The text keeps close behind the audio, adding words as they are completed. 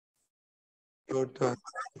Okay,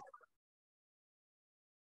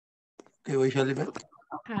 Vaishaliben.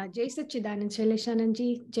 हाँ, जय सच्चिदानंद शैलेशानंद जी,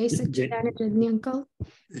 जय सच्चिदानंद रजनी अंकल।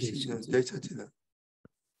 जय सच्चिदानंद।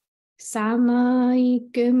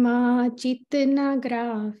 सामायिकमा चित्त न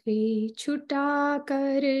ग्राफे छुटा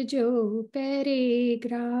कर जो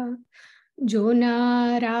पैरेग्राफ, जो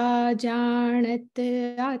नारा जानत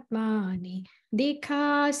आत्मा ने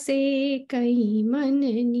देखा से कहीं मन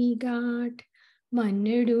निगाट,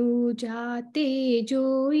 मनडू जाते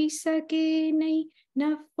जोई सके नहीं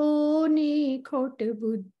नफो ने खोट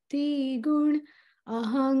बुद्धि गुण,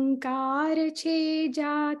 अहंकार छे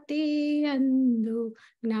जाते अंधो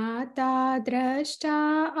ज्ञाता द्रष्टा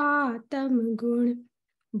आत्म गुण,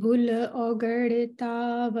 भूल ओगड़ता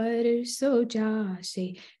वर्षो जासे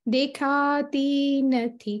देखाती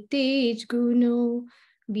नथी तेज गुणो,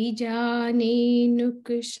 बीजाने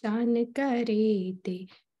नुकसान करे ते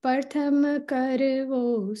प्रथम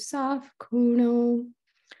करवो साफ खूणो,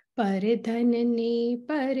 पर धन ने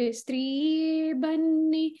पर स्त्री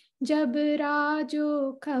बन्ने जब राजो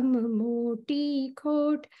खम मोटी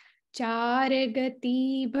खोट, चार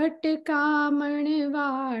गति भटकामण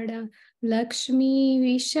वाड़ा लक्ष्मी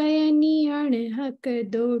विषयनी अणहक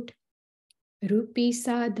दोट, रूपी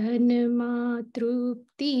साधन मा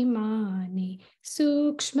तृप्ति माने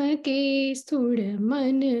सूक्ष्म के स्थूल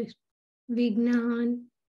मन विज्ञान,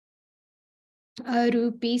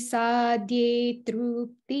 अरूपी साध्ये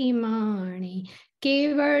तृप्ति माणे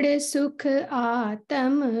केवल सुख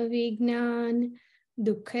आत्म विज्ञान,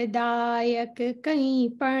 दुखदायक कहीं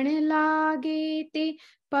पण लागे ते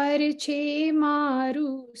पर छे मारू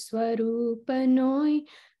स्वरूप नोय,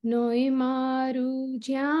 नोय मारू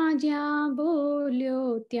ज्या ज्या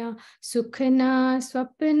बोल्यो त्या सुखना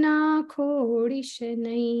स्वप्ना खोड़ीश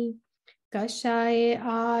नहीं, कशाय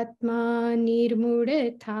आत्मा निर्मूढ़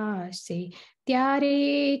थासे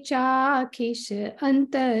त्यारे चाखीश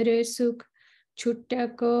अंतर सुख,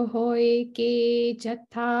 छूटक होय के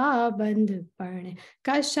जथा बंध पण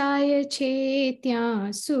कशाय छे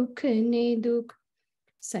त्या सुख ने दुख,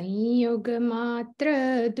 संयोग मात्र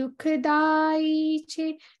दुखदायी छे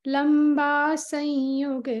लंबा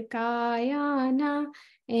संयोग कायाना,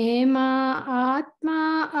 एमा आत्मा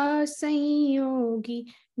असंयोगी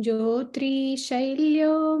जो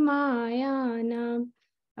त्रिशैल्यो मायाना,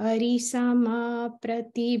 अरीसामा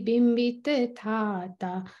प्रतिबिंबित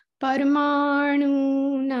थाता परमाणु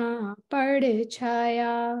ना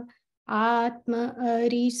पड़छाया, आत्म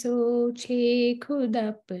अरीसो छे खुद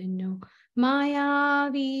अपनो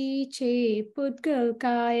मायावी छे पुद्गल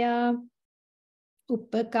काया,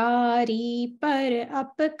 उपकारी पर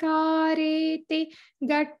अपकारे ते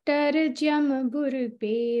गट्टर जम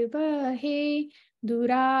बुरपे वहे,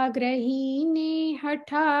 दुराग्रही ने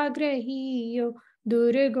हठाग्रहीयो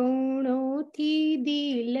दुर्गुणों थी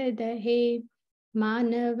दिल दहे,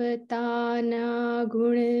 मानवताना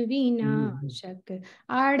गुण विनाशक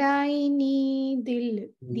आड़ाईनी दिल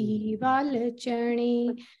दीवाल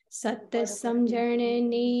चणे, सत समझण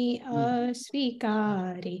ने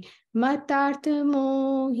अस्वीकारे मतार्थ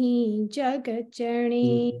मोही जग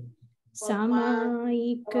चणे,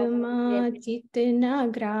 सामायिक मा चित्त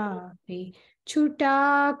न ग्राफे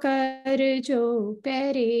छुटा कर जो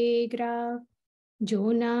पैरेग्राफ,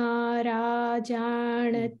 जो नारा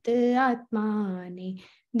जानत आत्मा ने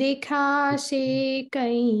देखा से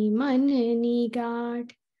कई मन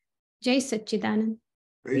निगाट। जय सच्चिदानंद।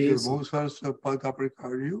 बहुत सरस पद આપણે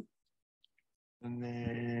કાઢ્યું અને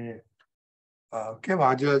કેમ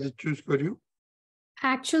આજે ચૂઝ કર્યું?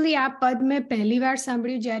 एक्चुअली आ पद मैं पहली बार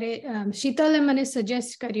सांभळ्યું જ્યારે શીતલે મને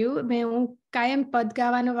સજેસ્ટ કર્યું। હું કાયમ પદ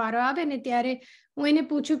ગાવાનો વારો આવે ને ત્યારે હું એને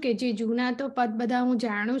પૂછું કે જે જૂના તો પદ બધા હું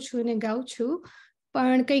જાણું છું ને ગાઉં છું,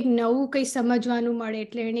 પણ કંઈક નવું કંઈ સમજવાનું મળે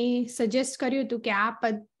એટલે એણે સજેસ્ટ કર્યું હતું કે આ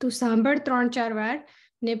પદ તું સાંભળ 3-4 વાર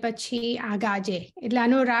ને પછી આ ગાજે। એટલે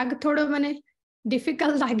આનો રાગ થોડો મને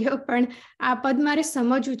ડિફિકલ્ટ લાગ્યો, પણ આ પદ મારે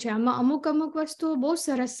સમજવું છે। આમાં અમુક અમુક વસ્તુઓ બહુ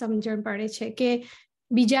સરસ સમજણ પડે છે કે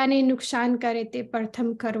બીજાને નુકસાન કરે તે પ્રથમ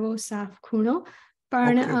કરવો સાફ ખૂણો,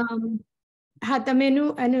 પણ હા તમે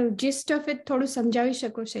એનું gist of it થોડું સમજાવી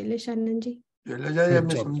શકો શૈલેશાનંદજી? શૈલેશાજી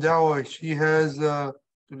એમને સમજાવો। she has to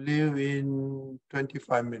leave in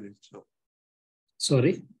 25 minutes. So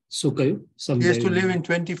sorry, શું કહ્યું? she has to leave in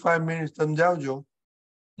 25 minutes. સમજાવજો।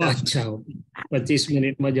 અચ્છા, 25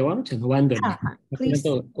 મિનિટમાં જવાનું છે ને? વાંધો નહીં, આપણે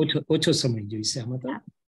તો ઓછો સમય જોઈશે આમાં તો।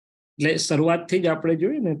 એટલે શરૂઆતથી જ આપણે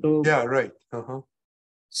જોઈએ ને તો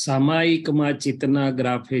સામાયિકમાં ચિત્તના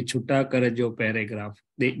ગ્રાફે છૂટા કરજો પેરેગ્રાફ,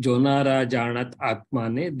 જોનારા જાણત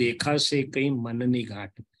આત્માને દેખાશે કઈ મનની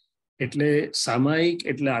ઘાટ। એટલે સામાયિક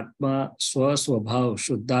એટલે આત્મા સ્વસ્વભાવ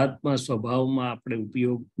શુદ્ધાત્મા સ્વભાવમાં આપણે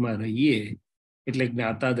ઉપયોગમાં રહીએ એટલે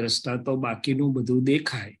જ્ઞાતા દ્રષ્ટા તો બાકીનું બધું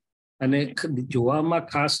દેખાય. અને જોવામાં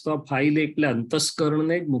ખાસ તો ફાઇલ એટલે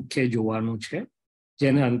અંતસ્કરણને જ મુખ્ય જોવાનું છે.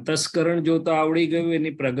 જેને અંતસ્કરણ જોતા આવડી ગયું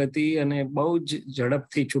એની પ્રગતિ અને બહુ જ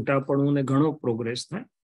ઝડપથી છૂટાપણું ને ઘણો પ્રોગ્રેસ થાય.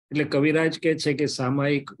 એટલે કવિરાજ કહે છે કે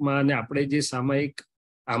સામાયિકમાં, અને આપણે જે સામાયિક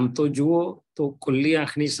આમ તો જુઓ તો ખુલ્લી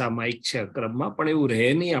આંખની સામાયિક છે અક્રમમાં, પણ એવું રહે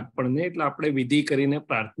નહીં આપણને. એટલે આપણે વિધિ કરીને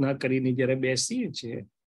પ્રાર્થના કરીને જ્યારે બેસીએ છીએ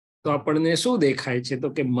તો આપણને શું દેખાય છે? તો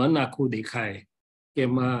કે મન આખું દેખાય, કે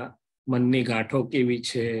એમાં મનની ગાંઠો કેવી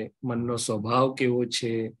છે, મનનો સ્વભાવ કેવો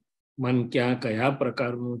છે, મન ક્યાં કયા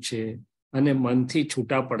પ્રકારનું છે, અને મનથી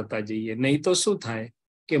છૂટા પડતા જઈએ. નહીં તો શું થાય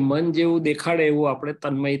કે મન જેવું દેખાડે એવું આપણે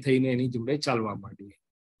તન્મય થઈને એની જોડે ચાલવા માંડીએ.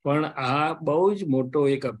 પણ આ બહુ જ મોટો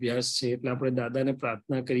એક અભ્યાસ છે. એટલે આપણે દાદાને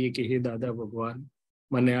પ્રાર્થના કરીએ કે હે દાદા ભગવાન,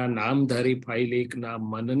 મને આ નામધારી ફાઇલ એકના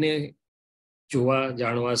મનને જોવા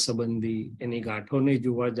જાણવા સંબંધી, એની ગાંઠોને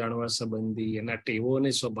જોવા જાણવા સંબંધી, એના ટેવો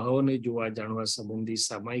અને સ્વભાવોને જોવા જાણવા સંબંધી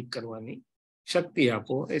સામાયિક કરવાની શક્તિ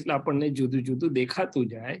આપો. એટલે આપણને જુદું જુદું દેખાતું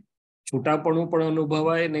જાય, છૂટાપણું પણ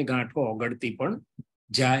અનુભવાય ને ગાંઠો ઓગળતી પણ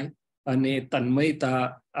જાય, અને તન્મયતા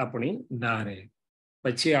આપણી ના રહે.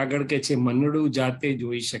 પછી આગળ કે છે મનડું જાતે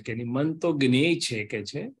જોઈ શકે નહીં. મન તો જ્ઞેય છે, કે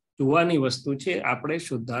છે જોવાની વસ્તુ છે, આપણે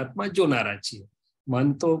શુદ્ધાત્મા જોનારા છીએ.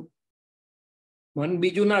 મન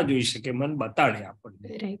બીજું ના જોઈ શકે, મન બતાડે આપણને.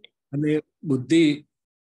 અને બુદ્ધિ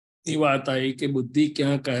ની વાત આવી કે બુદ્ધિ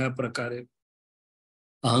ક્યાં કયા પ્રકારે,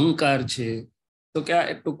 અહંકાર છે તો કે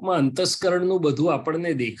ટૂંકમાં અંતસ્કરણનું બધું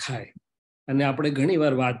આપણને દેખાય. અને આપણે ઘણી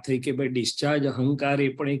વાર વાત થઈ કે ભાઈ ડિસ્ચાર્જ અહંકાર એ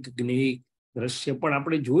પણ એક જ્ઞેય દ્રશ્ય, પણ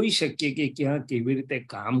આપણે જોઈ શકીએ કે ક્યાં કેવી રીતે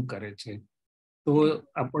કામ કરે છે. તો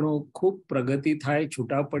આપણો ખૂબ પ્રગતિ થાય,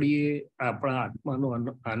 છૂટા પડીએ, આપણા આત્માનો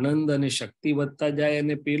આનંદ અને શક્તિ વધતા જાય,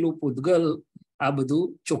 અને પેલું પૂતગલ આ બધું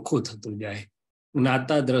ચોખ્ખું થતું જાય.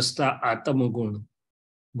 જ્ઞાતા દ્રષ્ટા આત્મગુણ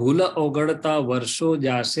ભૂલ ઓગળતા વર્ષો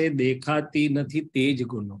જાશે, દેખાતી નથી તેજ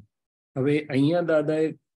ગુનો. હવે અહીંયા દાદાએ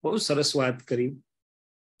બહુ સરસ વાત કરી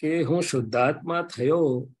કે હું શુદ્ધાત્મા થયો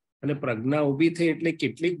અને પ્રજ્ઞા ઊભી થઈ એટલે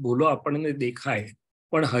કેટલીક ભૂલો આપણને દેખાય,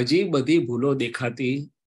 પણ હજી બધી ભૂલો દેખાતી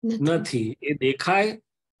નથી. એ દેખાય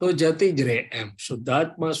તો જતી જ રહે. એમ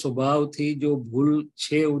શુદ્ધાત્મા સ્વભાવથી જો ભૂલ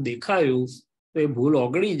છે એવું દેખાયું તો એ ભૂલ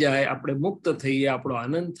ઓગળી જાય, આપણે મુક્ત થઈએ, આપણો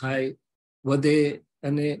આનંદ થાય, વધે.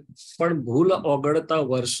 અને પણ ભૂલ ઓગળતા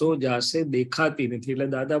વર્ષો જાશે, દેખાતી નથી. એટલે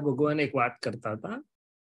દાદા ભગવાન એક વાત કરતા હતા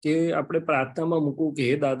કે આપણે પ્રાર્થનામાં મૂકવું કે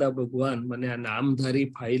હે દાદા ભગવાન, મને આ નામધારી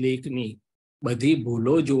ફાઇલ એકની બધી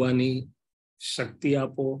ભૂલો જોવાની શક્તિ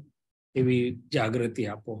આપો, એવી જાગૃતિ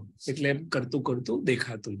આપો. એટલે કરતું કરતું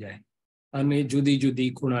દેખાતું જાય, અને જુદી જુદી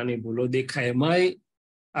ખૂણાની ભૂલો દેખાય. એમાંય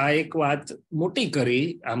આ એક વાત મોટી કરી.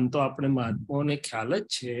 આમ તો આપણે મહાત્માઓને ખ્યાલ જ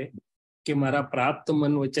છે કે મારા પ્રાપ્ત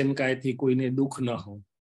મન વચન કાયથી કોઈને દુઃખ ન હો,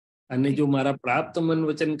 અને જો મારા પ્રાપ્ત મન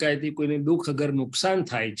વચન કાયથી કોઈને દુઃખ અગર નુકસાન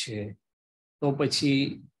થાય છે તો પછી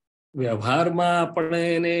વ્યવહારમાં આપણે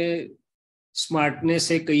એને સ્માર્ટનેસ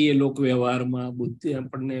એ કહીએ, લોક વ્યવહારમાં બુદ્ધિ,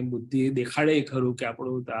 આપણને બુદ્ધિ દેખાડે ખરું કે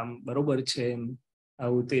આપણું આમ બરોબર છે,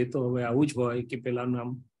 આવું તે તો હવે આવું જ હોય કે પેલાનું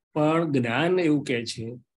આમ. પણ જ્ઞાન એવું કહે છે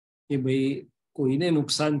કે ભાઈ કોઈને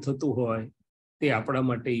નુકસાન થતું હોય તે આપણા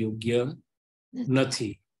માટે યોગ્ય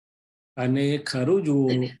નથી. અને ખરું જુઓ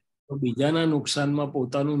તો બીજાના નુકસાનમાં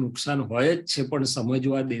પોતાનું નુકસાન હોય જ છે, પણ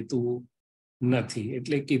સમજવા દેતું નથી.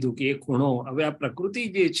 એટલે કીધું કે એ ખૂણો, હવે આ પ્રકૃતિ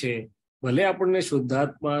જે છે, ભલે આપણને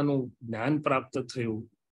શુદ્ધાત્માનું જ્ઞાન પ્રાપ્ત થયું,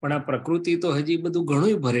 પણ આ પ્રકૃતિ તો હજી બધું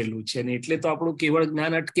ઘણું ભરેલું છે, ને એટલે તો આપણું કેવળ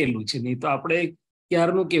જ્ઞાન અટકેલું છે. નહીં તો આપણે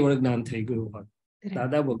ક્યારનું કેવળ જ્ઞાન થઈ ગયું હોત.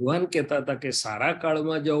 દાદા ભગવાન કહેતા હતા કે સારા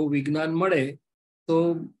કાળમાં જો વિજ્ઞાન મળે તો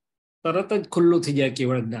તરત જ ખુલ્લું થઈ જાય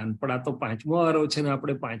કેવળ જ્ઞાન. પણ આ તો 5મો વારો છે ને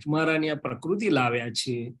આપણે 5મા વારાની આ પ્રકૃતિ લાવ્યા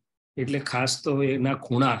છીએ, એટલે ખાસ તો એના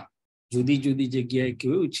ખૂણા જુદી જુદી જગ્યાએ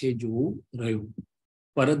કેવું છે જોવું રહ્યું.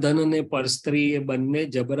 પરધન ને પરસ્ત્રી એ બંને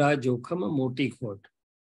જબરા જોખમ મોટી ખોટ.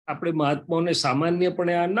 આપણે મહાત્માઓને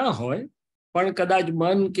સામાન્યપણે આ ના હોય, પણ કદાચ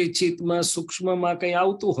મન કે ચિત્તમાં સૂક્ષ્મમાં કંઈ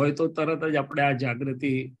આવતું હોય તો તરત જ આપણે આ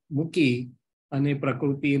જાગૃતિ મૂકી અને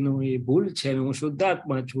પ્રકૃતિનો એ ભૂલ છે, હું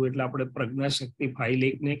શુદ્ધાત્મા છું, એટલે આપણે પ્રજ્ઞાશક્તિ ફાઇલ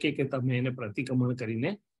એકને કે તમે એને પ્રતિક્રમણ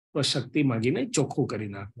કરીને તો શક્તિ માગીને ચોખ્ખું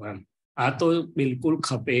કરી નાખવાનું. આ તો બિલકુલ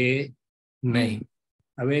ખપે નહીં.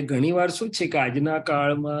 હવે ઘણી વાર શું છે કે આજના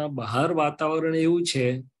કાળમાં બહાર વાતાવરણ એવું છે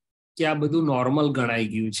કે આ બધું નોર્મલ ગણાઈ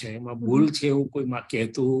ગયું છે, એમાં ભૂલ છે એવું કોઈમાં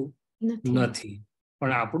કહેતું નથી.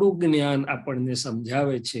 પણ આપણું જ્ઞાન આપણને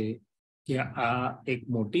સમજાવે છે કે આ એક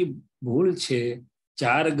મોટી ભૂલ છે.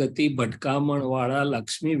 4 ગતિ ભટકામણ વાળા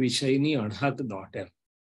લક્ષ્મી વિષયની અણહક દોટ.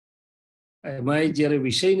 એમાં જયારે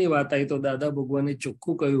વિષયની વાત આવી તો દાદા ભગવાને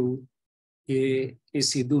ચોખ્ખું કહ્યું કે એ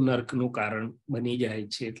સીધું નર્કનું કારણ બની જાય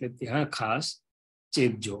છે. એટલે ત્યાં ખાસ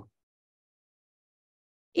ચેતજો.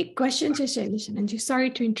 એક ક્વેશ્ચન છે Shaileshanandji,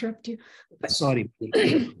 sorry to interrupt you. Sorry.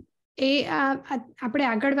 એ આપણે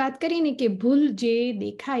આગળ વાત કરી ને કે ભૂલ જે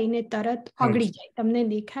દેખાય ને તરત ઓગળી જાય, તમને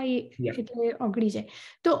દેખાય એટલે ઓગળી જાય.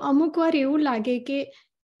 તો અમુક વાર એવું લાગે કે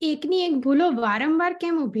એકની એક ભૂલો વારંવાર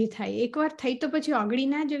કેમ ઊભી થાય? એકવાર થઈ તો પછી ઓગળી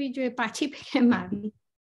ના જવી જોઈએ, પાછી કેમ આવી?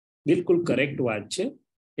 બિલકુલ કરેક્ટ વાત છે.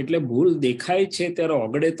 એટલે ભૂલ દેખાય છે ત્યારે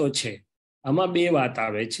ઓગળે તો છે. આમાં બે વાત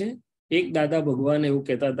આવે છે. એક દાદા ભગવાન એવું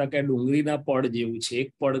કહેતા હતા કે ડુંગળીના પડ જેવું છે, એક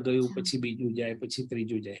પડ ગયું પછી બીજું જાય પછી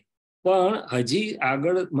ત્રીજું જાય. પણ હજી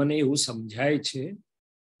આગળ મને એવું સમજાય છે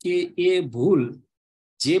કે એ ભૂલ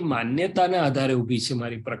જે માન્યતાના આધારે ઊભી છે,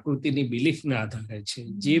 મારી પ્રકૃતિની બિલીફના આધારે છે,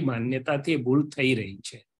 જે માન્યતાથી ભૂલ થઈ રહી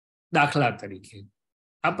છે. દાખલા તરીકે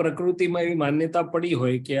આ પ્રકૃતિમાં એવી માન્યતા પડી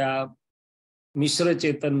હોય કે આ મિશ્ર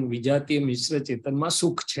ચેતન, વિજાતીય મિશ્ર ચેતનમાં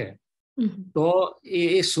સુખ છે, તો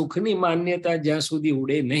એ સુખની માન્યતા જ્યાં સુધી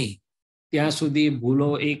ઉડે નહીં ત્યાં સુધી ભૂલો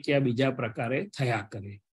એક યા બીજા પ્રકારે થયા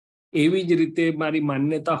કરે. એવી જ રીતે મારી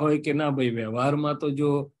માન્યતા હોય કે ના ભાઈ, વ્યવહારમાં તો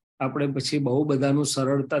જો આપણે પછી બહુ બધાનું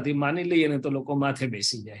સરળતાથી માની લઈએ ને તો લોકો માથે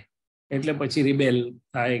બેસી જાય, એટલે પછી રિબેલ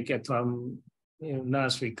થાય કે અથવા ના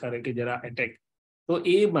સ્વીકારે કે જરા એટેક. તો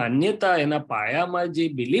એ માન્યતા, એના પાયામાં જે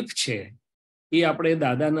બિલીફ છે એ આપણે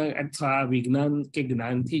દાદાના અથવા વિજ્ઞાન કે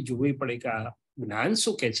જ્ઞાનથી જોવી પડે કે આ જ્ઞાન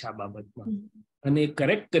શું કે છે આ બાબતમાં, અને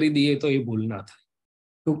કરેક્ટ કરી દઈએ તો એ ભૂલ ના થાય.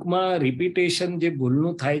 ટૂંકમાં રિપીટેશન જે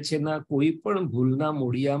ભૂલનું થાય છે ના કોઈ પણ ભૂલના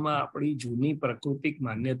મૂળિયામાં આપણી જૂની પ્રાકૃતિક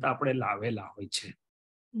માન્યતા આપણે લાવેલા હોય છે,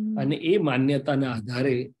 અને એ માન્યતાના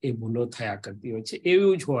આધારે એ ભૂલો થયા કરતી હોય છે.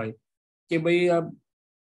 એવું જ હોય કે ભાઈ આ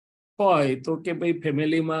હોય તો કે ભાઈ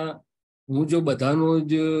ફેમિલીમાં હું જો બધાનું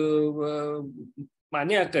જ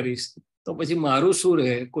માન્યા કરીશ તો પછી મારું શું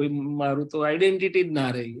રહે? કોઈ મારું તો આઈડેન્ટિટી જ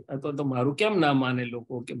ના રહી, અથવા તો મારું કેમ ના માને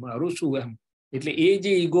લોકો કે મારું શું એમ. એટલે એ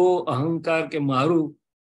જે ઈગો, અહંકાર કે મારું,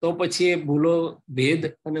 તો પછી એ ભૂલો, ભેદ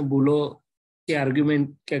અને ભૂલો કે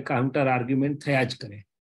આર્ગ્યુમેન્ટ કે કાઉન્ટર આર્ગ્યુમેન્ટ થયા જ કરે.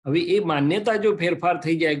 હવે એ માન્યતા જો ફેરફાર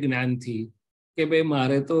થઈ જાય જ્ઞાનથી કે ભાઈ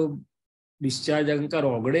મારે તો ડિસ્ચાર્જ અહંકાર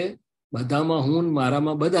ઓગળે, બધામાં હું,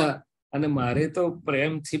 મારામાં બધા, અને મારે તો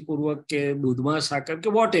પ્રેમથી પૂર્વક કે દૂધમાં સાકર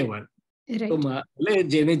કે વોટ એવર, તો એટલે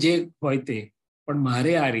જેને જે હોય તે, પણ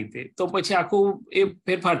મારે આ રીતે, તો પછી આખું એ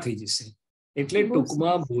ફેરફાર થઈ જશે. એટલે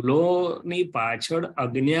ટૂંકમાં ભૂલોની પાછળ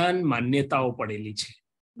અજ્ઞાન માન્યતાઓ પડેલી છે.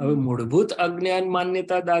 હવે મૂળભૂત અજ્ઞાન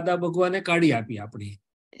માન્યતા દાદા ભગવાને કાઢી આપી આપણી,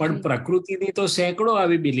 પણ પ્રકૃતિની તો સેંકડો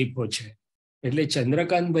આવી બિલીફો છે. એટલે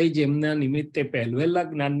ચંદ્રકાંતભાઈ જેમના નિમિત્તે પહેલવેલા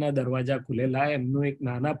જ્ઞાનના દરવાજા ખુલેલા, એમનું એક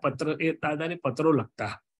નાના પત્ર, એ દાદાને પત્રો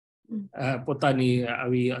લખતા પોતાની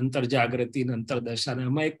આવી અંતરજાગૃતિ અંતરદશાને.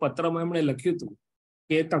 એમાં એક પત્રમાં એમણે લખ્યું હતું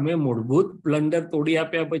કે તમે મૂળભૂત બ્લન્ડર તોડી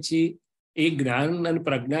આપ્યા પછી એ જ્ઞાન અને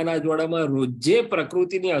પ્રજ્ઞાના જોડામાં રોજે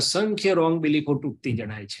પ્રકૃતિની અસંખ્ય રોંગ બિલીફો તૂટતી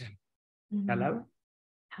જણાય છે. ખ્યાલ આવે?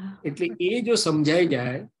 એટલે એ જો સમજાઈ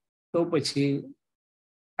જાય તો પછી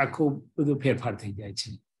આખું બધું ફેરફાર થઈ જાય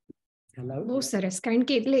છે. બહુ સરસ. કારણ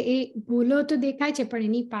કે એટલે એ ભૂલો તો દેખાય છે, પણ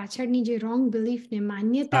એની પાછળની જે રોંગ બિલીફ ને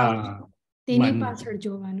માન્યતાઓ તેની પાછળ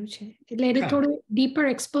જોવાનું છે. એટલે એને થોડું ડીપર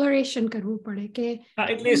એક્સપ્લોરેશન કરવું પડે કે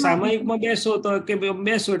એટલે સામાયિકમાં બેસો તો કે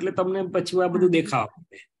બેસો એટલે તમને પછી આ બધું દેખાવ.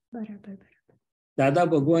 બરાબર.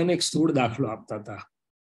 દાદા ભગવાન એક સ્થૂળ દાખલો આપતા હતા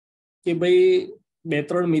કે ભાઈ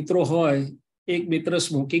 2-3 મિત્રો હોય, એક મિત્ર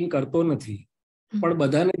સ્મોકિંગ કરતો નથી, પણ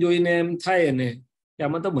બધાને જોઈને એમ થાય ને કે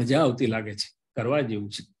આમાં તો મજા આવતી લાગે છે, કરવા જેવું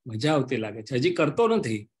છે, મજા આવતી લાગે છે. હજી કરતો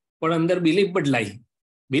નથી, પણ અંદર બિલીફ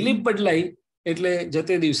બદલાઈ એટલે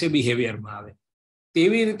જતે દિવસે બિહેવિયરમાં આવે.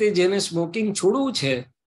 તેવી રીતે જેને સ્મોકિંગ છોડવું છે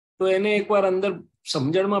તો એને એકવાર અંદર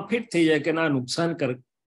સમજણમાં ફિટ થઈ જાય કે ના, નુકસાન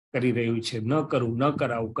કરી રહ્યું છે, ન કરવું, ન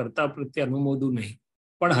કરાવું, કરતા પ્રત્યે અનુમોદું નહીં,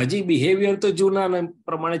 પણ હજી બિહેવિયર તો જૂના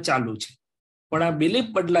પ્રમાણે ચાલુ છે. પણ આ બિલીફ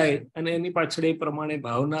બદલાય અને એની પાછળ એ પ્રમાણે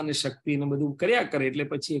ભાવના અને શક્તિ ને બધું કર્યા કરે, એટલે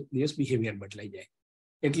પછી એક દિવસ બિહેવિયર બદલાઈ જાય.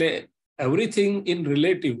 એટલે everything in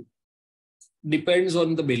relative depends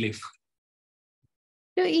on the belief.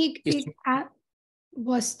 તો એક આ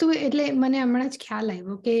વસ્તુ, એટલે મને હમણાં જ ખ્યાલ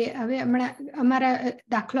આવ્યો કે હવે હમણાં અમારા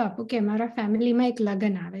દાખલો આપો કે અમારા ફેમિલીમાં એક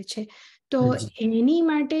લગ્ન આવે છે, તો એની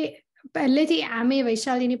માટે પહેલેથી આમે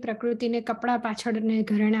વૈશાલીની પ્રકૃતિને કપડા પાછળ ને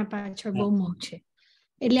ઘરેણા પાછળ બહુ મોહ છે.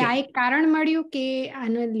 એટલે આ એક કારણ મળ્યું કે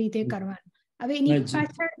આને લીધે કરવાનું. હવે એની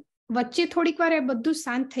પાછળ વચ્ચે થોડીક વાર એ બધું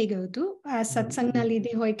શાંત થઈ ગયું હતું, આ સત્સંગના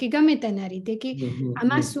લીધે હોય કે ગમે તેના રીતે, કે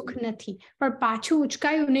આમાં સુખ નથી. પણ પાછું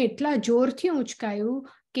ઉચકાયું ને એટલા જોરથી ઉચકાયું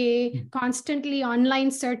કે કોન્સ્ટન્ટલી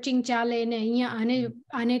ઓનલાઈન સર્ચિંગ ચાલે ને અહીંયા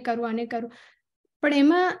આને કરું. પણ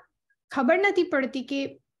એમાં ખબર નથી પડતી કે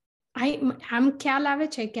આમ ખ્યાલ આવે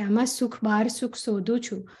છે કે આમાં સુખ, બહાર સુખ શોધું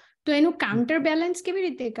છું, તો એનું કાઉન્ટર બેલેન્સ કેવી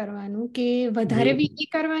રીતે કરવાનું? કે વધારે વીકી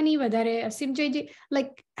કરવાની, વધારે અસીમજયજી,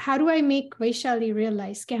 like how do I make Vaishali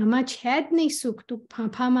realise કે આમાં છે જ નહીં સુખ, તું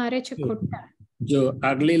ફાંફા મારે છે ખોટા. જો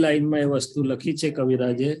આગલી લાઈનમાં એ વસ્તુ લખી છે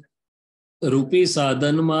કવિરાજે, રૂપી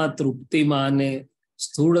સાધનમાં તૃપ્તિ માને,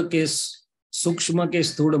 સ્થૂળ કે સૂક્ષ્મ કે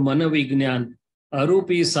સ્થૂળ મન વિજ્ઞાન,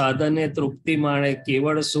 અરૂપી સાધને તૃપ્તિ માણે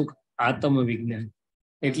કેવળ સુખ આત્મ વિજ્ઞાન.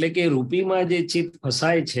 એટલે કે રૂપીમાં જે ચિત્ત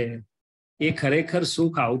ફસાય છે એ ખરેખર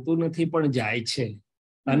સુખ આવતું નથી પણ જાય છે,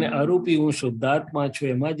 અને અરૂપી હું શુદ્ધાત્મા છું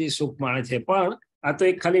એમાં જે સુખ માણે છે. પણ આ તો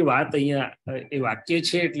એક ખાલી વાત અહીંયા એ વાક્ય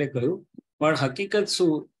છે એટલે કહ્યું, પણ હકીકત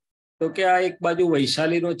શું તો કે આ એક બાજુ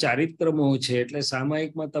વૈશાલીનો ચારિત્ર મોહ છે. એટલે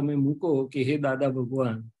સામાયિકમાં તમે મૂકો કે હે દાદા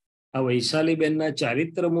ભગવાન, આ વૈશાલીબેનના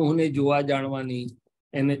ચારિત્ર મોહને જોવા જાણવાની,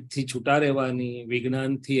 એનેથી છૂટા રહેવાની,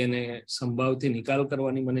 વિજ્ઞાનથી એને સંભાવથી નિકાલ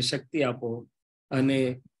કરવાની મને શક્તિ આપો, અને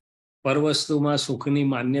પરવસ્તુમાં સુખની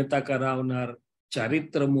માન્યતા કરાવનાર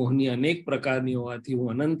ચારિત્ર મોહની અનેક પ્રકારની હોવાથી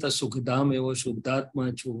હું અનંત સુખધામ એવો શુદ્ધાત્મા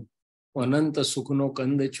છું, હું અનંત સુખનો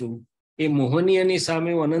કંદ છું. એ મોહનીયની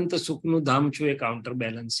સામે હું અનંત સુખનું ધામ છું, એ કાઉન્ટર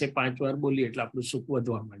બેલેન્સ છે. 5 વાર બોલીએ એટલે આપણું સુખ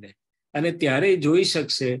વધવા માંડે, અને ત્યારે જોઈ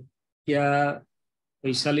શકશે કે આ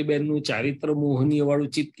વૈશાલીબેનનું ચારિત્ર મોહનીય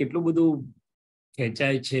વાળું ચિત્ત કેટલું બધું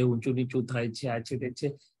ખેંચાય છે, ઊંચું નીચું થાય છે, આ છે તે છે.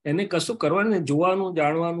 એને કશું કરવાનું, જોવાનું,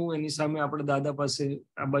 જાણવાનું. એની સામે આપણે દાદા પાસે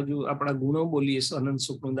આ બાજુ આપણા ગુણો બોલીએ, અનંત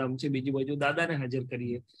સુખનું ધામ છે, બીજી બાજુ દાદાને હાજર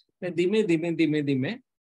કરીએ, અને ધીમે ધીમે ધીમે ધીમે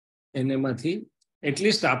એનેમાંથી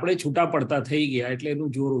એટલીસ્ટ આપણે છૂટા પડતા થઈ ગયા એટલે એનું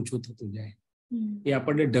જોર ઓછું થતું જાય. એ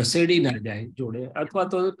આપણને ઢસેડી ના જાય જોડે, અથવા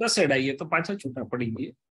તો કસેડાઈએ તો પાછા છૂટા પડી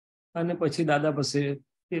ગઈએ, અને પછી દાદા પાસે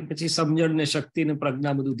પછી સમજણ ને શક્તિ ને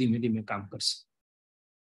પ્રજ્ઞા બધું ધીમે ધીમે કામ કરશે.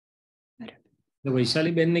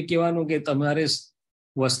 વૈશાલીબેનને કહેવાનું કે તમારે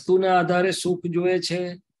વસ્તુના આધારે સુખ જોઈએ છે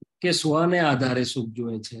કે સ્વને આધારે સુખ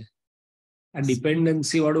જોઈએ છે? આ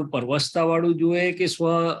ડિપેન્ડન્સી વાળું, પરવસતા વાળું જોઈએ કે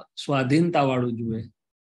સ્વાધીનતા વાળું જોઈએ?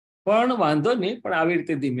 પણ વાંધો નહીં, પણ આવી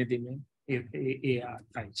રીતે ધીમે ધીમે એ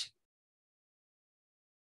થાય છે.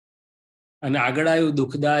 અને આગળ આવ્યું,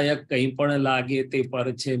 દુઃખદાયક કંઈ પણ લાગે તે પર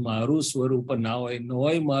છે, મારું સ્વરૂપ ના હોય, ન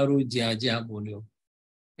હોય મારું જ્યાં જ્યાં બોલ્યો.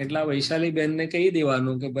 એટલા વૈશાલીબેનને કહી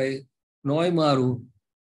દેવાનું કે ભાઈ નોય મારું,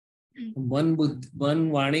 મન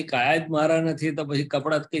વાણી કાયા જ મારા નથી, તો પછી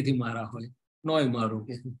કપડા કઈથી મારા હોય? નોય મારું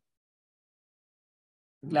કે.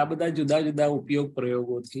 એટલે આ બધા જુદા જુદા ઉપયોગ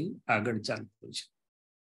પ્રયોગોથી આગળ ચાલતું છે.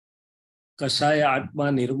 કશાય આત્મા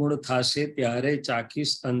નિર્મૂળ થશે ત્યારે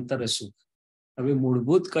ચાખીશ અંતર સુખ. હવે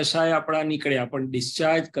મૂળભૂત કશાય આપણા નીકળ્યા, પણ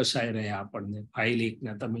ડિસ્ચાર્જ કશાય રહ્યા આપણને. ફાઇલ 1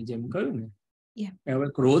 ના તમે જેમ કહ્યું ને, હવે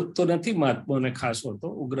ક્રોધ તો નથી મહાત્માને ખાસ હોતો,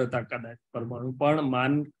 ઉગ્રતા કદાચ પરમાણુ, પણ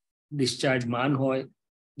માન ડિસ્ચાર્જ માન હોય,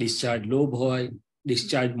 ડિસ્ચાર્જ લોભ હોય,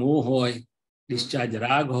 ડિસ્ચાર્જ મોહ હોય, ડિસ્ચાર્જ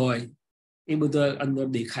રાગ હોય, એ બધું અંદર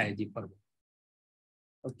દેખાય છે પરમાણુ.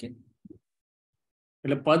 ઓકે,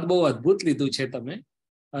 એટલે પદ બહુ અદ્ભુત લીધું છે તમે,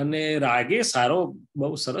 અને રાગે સારો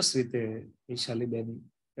બહુ સરસ રીતે વૈશાલીબેન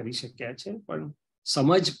કરી શક્યા છે. પણ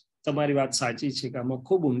સમજ, તમારી વાત સાચી છે કે આમાં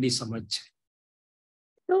ખૂબ ઊંડી સમજ છે.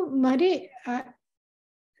 તો મારે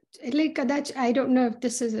એટલે કદાચ I don't know if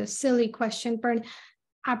this is a silly question, પણ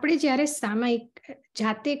આપણે જ્યારે સામાયિક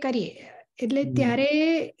જાતે કરીએ એટલે ત્યારે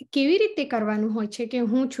કેવી રીતે કરવાનું હોય છે કે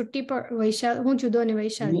હું છૂટી હું જુદો અને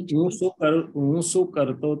વૈશાલી હું શું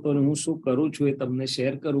કરતો તો હું શું કરું છું એ તમને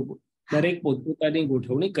શેર કરું. દરેક પોતપોતાની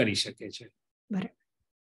ગોઠવણી કરી શકે છે. બરાબર.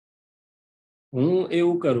 હું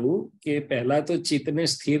એવું કરું કે પહેલા તો ચિત્તને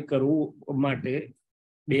સ્થિર કરવું માટે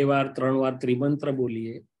 2 વાર 3 વાર ત્રિમંત્ર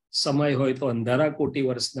બોલીએ. સમય હોય તો અંધારા કોટી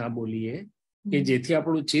વર્ષ ના બોલીએ, કે જેથી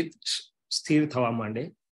આપણું ચિત્ત સ્થિર થવા માંડે.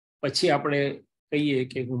 પછી આપણે કહીએ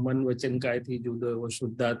કે હું મન વચન કાયથી જુદો એવો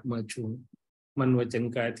શુદ્ધાત્મા છું, મન વચન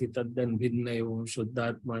કાયથી તદ્દન ભિન્ન એવો હું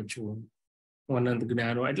શુદ્ધાત્મા છું, હું અનંત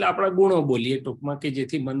જ્ઞાન. એટલે આપણા ગુણો બોલીએ ટૂંકમાં, કે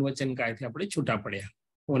જેથી મન વચન કાયથી આપણે છૂટા પડ્યા.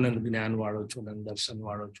 હું અનંત જ્ઞાન વાળો છું, અનંત દર્શન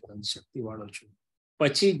વાળો છું, અનંત શક્તિ વાળો છું.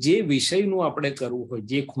 પછી જે વિષયનું આપણે કરવું હોય,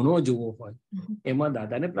 જે ખૂણો જોવો હોય, એમાં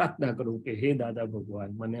દાદાને પ્રાર્થના કરું કે હે દાદા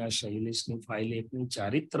ભગવાન, મને આ શૈલેષની ફાઇલ 1ની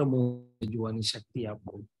ચારિત્ર મોહ જોવાની શક્તિ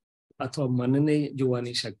આપો, અથવા મનને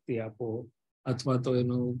જોવાની શક્તિ આપો, અથવા તો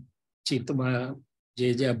એનું ચિત્તમાં જે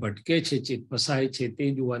જ્યાં ભટકે છે, ચિત્ત ફસાય છે તે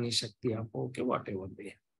જોવાની શક્તિ આપો, કે વોટ એવર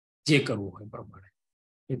જે કરવું હોય પ્રમાણે.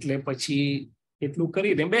 એટલે પછી એટલું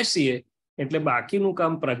કરીને બેસીએ એટલે બાકીનું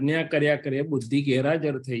કામ પ્રજ્ઞા કર્યા કરે, બુદ્ધિ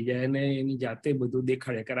ગેરહાજર થઈ જાય અને એની જાતે બધું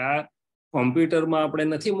દેખાડે કરે. આ કોમ્પ્યુટરમાં આપણે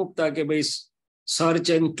નથી મૂકતા કે ભાઈ search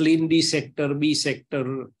and clean D sector, B sector,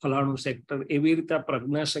 ફલાણું sector. એવી રીતે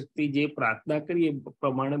પ્રજ્ઞા શક્તિ જે પ્રાર્થના કરીએ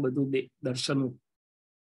પ્રમાણે બધું દર્શન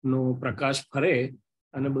નો પ્રકાશ ફરે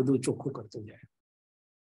અને બધું ચોખ્ખું કરતું જાય.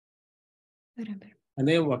 બરાબર.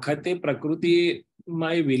 અને વખતે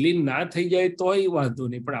પ્રકૃતિમાં એ વિલીન ના થઈ જાય તોય વાંધો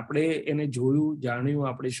નહીં, પણ આપણે એને જોયું, જાણ્યું,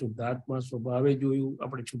 આપણે શુદ્ધાત્મા સ્વભાવે જોયું,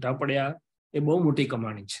 આપણે છૂટા પડ્યા, એ બહુ મોટી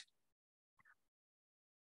કમાણી છે.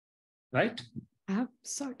 રાઈટ? હા,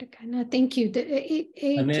 100%. Thank you.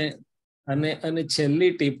 અને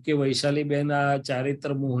છેલ્લી ટીપ કે વૈશાલીબેન આ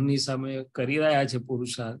ચારિત્ર મોહની સામે કરી રહ્યા છે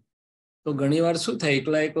પુરુષાર્થ, તો ઘણીવાર શું થાય,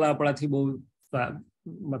 એકલા આપણાથી બહુ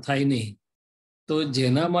થાય નહીં. તો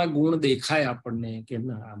જેનામાં ગુણ દેખાય આપણને કે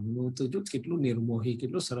ના આમનું તો જો કેટલું નિર્મોહી,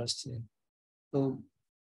 કેટલું સરસ છે, તો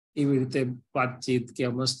એવી રીતે વાતચીત કે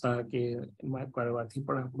અમસ્તા કે કરવાથી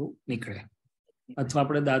પણ આપણું નીકળે. અથવા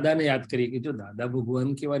આપણે દાદાને યાદ કરીએ કે જો દાદા ભગવાન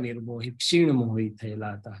કેવા નિર્મોહી, ક્ષીણ મોહી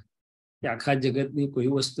થયેલા હતા કે આખા જગતની કોઈ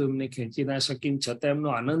વસ્તુ એમને ખેંચી ના શકી, છતાં એમનો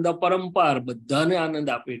આનંદ અપરંપાર, બધાને આનંદ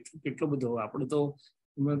આપે, કેટલો બધો. આપણે તો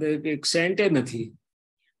એક સેન્ટે નથી,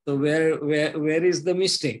 તો વેર ઇઝ ધ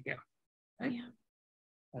મિસ્ટેક?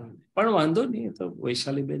 પણ વાંધો નહીં, તો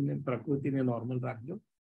વૈશાલીબેન ને પ્રકૃતિને નોર્મલ રાખજો,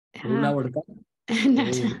 ના વળતા.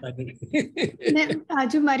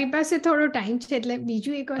 હજુ મારી પાસે થોડો ટાઈમ છે, એટલે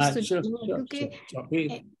બીજું એક વસ્તુ કે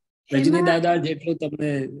રજની દાદા જેટલું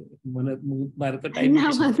તમને મને મારે તો ટાઈમ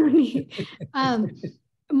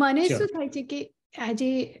મને શું થાય છે કે આજે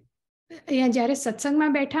અહીંયા જયારે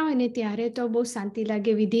સત્સંગમાં બેઠા હોય ને ત્યારે તો બહુ શાંતિ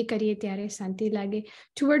લાગે, વિધિ કરીએ ત્યારે શાંતિ લાગે.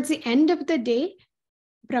 Towards the end of the day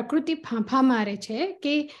પ્રકૃતિ ફાંફા મારે છે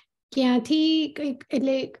કે ક્યાંથી કંઈક,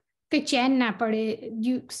 એટલે કંઈ ચેન ના પડે,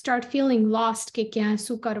 યુ સ્ટાર્ટ ફીલિંગ લોસ્ટ કે ક્યાં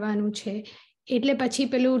શું કરવાનું છે. એટલે પછી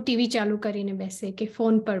પેલું ટીવી ચાલુ કરીને બેસે કે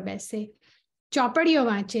ફોન પર બેસે, ચોપડીઓ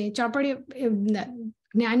વાંચે, ચોપડીઓ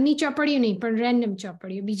જ્ઞાનની ચોપડીઓ નહીં પણ રેન્ડમ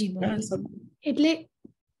ચોપડીઓ બીજી બધી. એટલે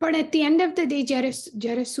પણ at the end of the day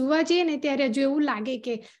જ્યારે સુવા જઈએ ને ત્યારે જો એવું લાગે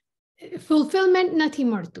કે ફુલફિલમેન્ટ નથી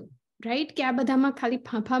મળતું, રાઈટ, કે આ બધામાં ખાલી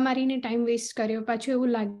ફાંફા મારીને ટાઈમ વેસ્ટ કર્યો. પાછું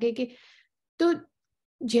એવું લાગે કે તો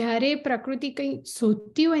જ્યારે પ્રકૃતિ કંઈ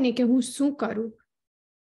શોધતી હોય ને કે હું શું કરું,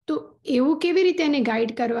 તો એવું કેવી રીતે એને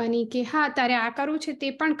ગાઈડ કરવાની કે હા તારે આ કરવું છે તે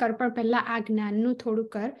પણ કર, પણ પહેલા આ જ્ઞાનનું થોડું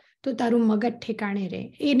કર તો તારું મગજ ઠેકાણે રહે.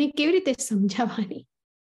 એને કેવી રીતે સમજાવવાની?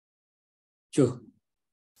 જો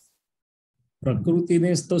પ્રકૃતિને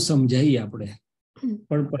તો સમજાઈએ આપણે,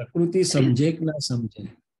 પણ પ્રકૃતિ સમજે કે ના સમજે,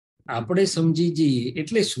 આપણે સમજી જઈએ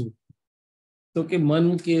એટલે શું, તો કે મન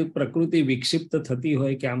કે પ્રકૃતિ વિક્ષિપ્ત થતી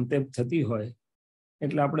હોય કે આમ તેમ થતી હોય,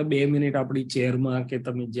 એટલે આપણે 2 મિનિટ આપણી ચેરમાં કે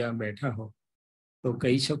તમે જ્યાં બેઠા હો તો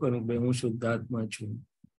કહી શકો ને ભાઈ હું શુદ્ધાત્મા છું,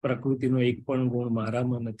 પ્રકૃતિનો એક પણ ગુણ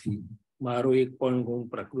મારામાં નથી, મારો એક પણ ગુણ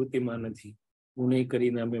પ્રકૃતિમાં નથી, ગુણે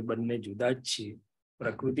કરીને અમે બંને જુદા જ છીએ.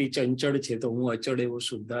 પ્રકૃતિ ચંચળ છે તો હું અચળ એવો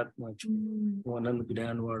શુદ્ધાત્મા છું, હું અનંત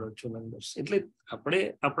જ્ઞાન વાળો છું, એટલે આપણે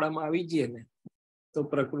આપણામાં આવી જઈએ ને તો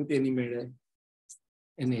પ્રકૃતિ એની મેળે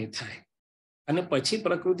એને થાય. અને પછી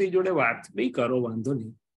પ્રકૃતિ જોડે વાત બી કરો, વાંધો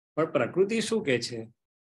નહીં, પણ પ્રકૃતિ શું કે છે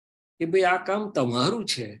કે ભાઈ આ કામ તમારું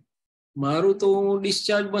છે, મારું તો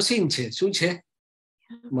ડિસ્ચાર્જ મશીન છે. શું છે?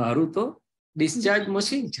 મારું તો ડિસ્ચાર્જ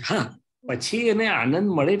મશીન છે. હા, પછી એને આનંદ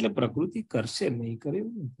મળે એટલે પ્રકૃતિ કરશે, નહીં કરે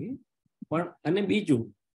એવું નથી. પણ અને બીજું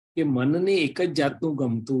કે મનને એક જ જાતનું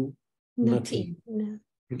ગમતું નથી,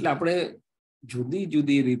 એટલે આપણે જુદી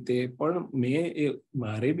જુદી રીતે. પણ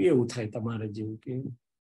મારે બી એવું થાય તમારે જેવું કે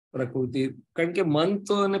પ્રકૃતિ, કારણ કે મન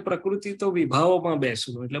તો અને પ્રકૃતિ તો વિભાવોમાં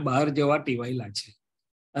બેસવું, એટલે બહાર જવા ટીવાયેલા છે,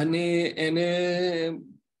 અને એને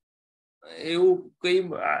એવું કઈ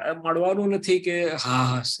મળવાનું નથી કે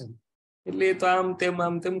હા હશે, એટલે એ તો આમ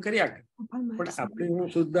તેમ કર્યા કરે. પણ આપણે હું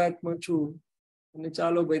શુદ્ધાત્મા છું અને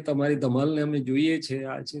ચાલો ભાઈ તમારી ધમાલને અમે જોઈએ છે,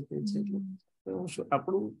 આ છે તે છે,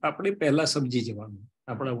 એટલે આપણે પહેલા સમજી જવાનું,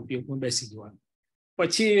 આપણા ઉપયોગમાં બેસી જવાનું,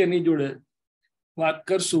 પછી એની જોડે વાત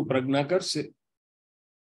કરશું, પ્રજ્ઞા કરશે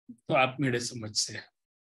તો આપમેળે સમજશે.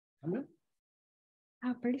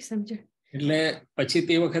 એટલે પછી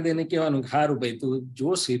તે વખતે એને કહેવાનું સારું ભાઈ તું જો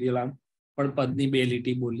સિરિયલ આમ પણ પદની 2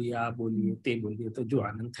 લીટી બોલીએ, આ બોલીએ તે બોલીએ, તો જો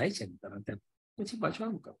આનંદ થાય છે ને તરત પછી પાછું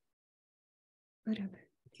આમ કરો. બરાબર.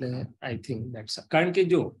 એટલે આઈ થિંક દેટ્સ, કારણ કે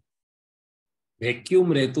જો વેક્યુમ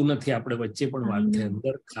રહેતું નથી આપણે વચ્ચે, પણ વાત થાય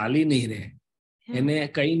અંદર ખાલી નહીં રહે, એને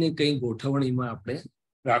કઈ ને કઈ ગોઠવણીમાં આપણે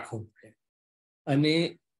રાખવું પડે. અને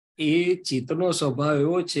એ ચિત્તનો સ્વભાવ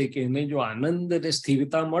એવો છે કે એને જો આનંદ અને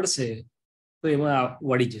સ્થિરતા મળશે તો એમાં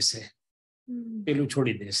વળી જશે, પેલું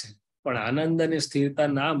છોડી દેશે. પણ આનંદ અને સ્થિરતા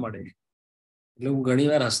ના મળે એટલે હું ઘણી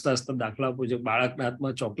વાર હસતા હસતા દાખલા આપું છું, બાળકના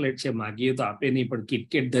હાથમાં ચોકલેટ છે, માગીએ તો આપે નહીં, પણ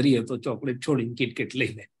કિટકેટ ધરીએ તો ચોકલેટ છોડીને કિટકેટ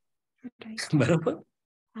લઈ લે. બરાબર?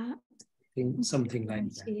 Something like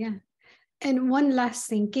that. And one last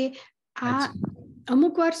thing કે આ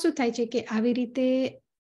અમુક વાર શું થાય છે કે આવી રીતે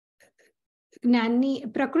જ્ઞાનની,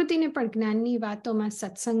 પ્રકૃતિને પણ જ્ઞાનની વાતોમાં,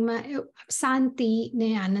 સત્સંગમાં શાંતિ ને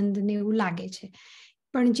આનંદ ને એવું લાગે છે,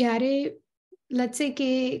 પણ જ્યારે લેટ્સ સે કે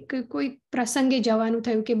કોઈ પ્રસંગે જવાનું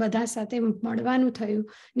થયું કે બધા સાથે મળવાનું થયું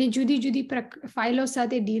ને જુદી જુદી ફાઇલો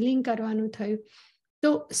સાથે ડીલિંગ કરવાનું થયું, તો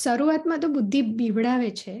શરૂઆતમાં તો બુદ્ધિ બીવડાવે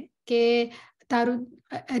છે કે તારું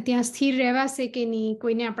ત્યાં સ્થિર રહેવાશે કે નહીં,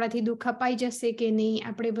 કોઈને આપણાથી દુઃખ અપાઈ જશે કે નહીં,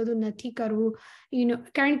 આપણે બધું નથી કરવું,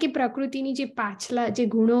 કારણ કે પ્રકૃતિની જે પાછલા જે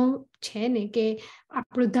ગુણો છે ને, કે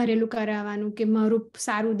આપણું ધારેલું કરાવવાનું, કે મારું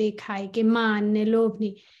સારું દેખાય, કે માન ને લોભ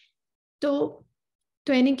ની, તો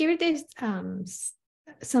એને કેવી રીતે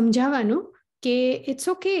સમજાવવાનું કે ઇટ્સ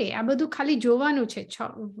ઓકે, આ બધું ખાલી જોવાનું છે,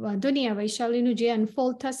 વાંધો નહીં, આ વૈશાલીનું જે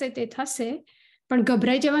અનફોલ્ડ થશે તે થશે, પણ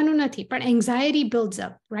ગભરાઈ જવાનું નથી. પણ anxiety builds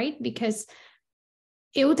up, right? Because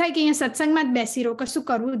એવું થાય કે અહીંયા સત્સંગમાં જ બેસી રહો, કશું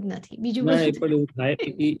કરવું જ નથી, બીજું પણ એવું થાય,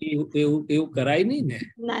 એવું કરાય નહીં ને.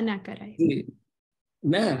 ના કરાય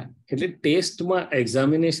ના. એટલે ટેસ્ટમાં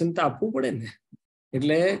એક્ઝામિનેશન તો આપવું પડે ને.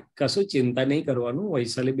 એટલે કશું ચિંતા નહીં કરવાનું.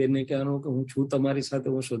 વૈશાલીબેનને કહેવાનું કે હું છું તમારી સાથે,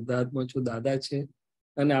 હું શુદ્ધાત્મા છું, દાદા છે,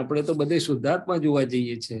 અને આપણે તો બધે શુદ્ધાત્મા જોવા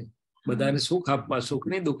જઈએ છીએ, બધાને સુખ આપવા,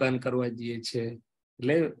 સુખની દુકાન કરવા જઈએ છીએ.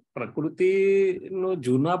 એટલે પ્રકૃતિનો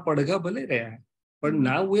જૂના પડઘા ભલે રહ્યા, પણ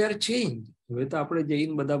નાઉ વી આર ચેન્જ. હવે તો આપણે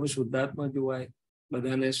જઈને બધા શુદ્ધાત્મા જોવાય,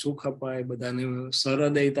 બધાને સુખ અપાય, બધાને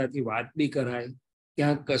સરહૃદયતાથી વાત બી કરાય,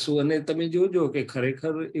 ક્યાંક કશું. અને તમે જોજો કે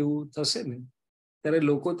ખરેખર એવું થશે ને, ત્યારે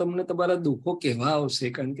લોકો તમને તમારા દુઃખો કહેવા આવશે,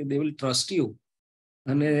 કારણ કે દે વિલ ટ્રસ્ટ યુ.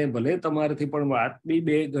 અને ભલે તમારાથી પણ વાત બી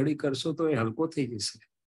બે ઘડી કરશો તો એ હલકો થઈ જશે.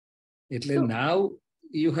 એટલે now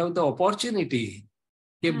you have the opportunity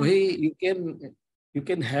કે ભાઈ you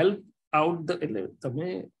can help out the, એટલે તમે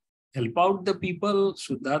હેલ્પ આઉટ ધ પીપલ.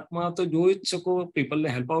 શુદ્ધાત્મા તો જોઈ જ શકો, પીપલને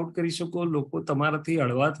હેલ્પ આઉટ કરી શકો, લોકો તમારાથી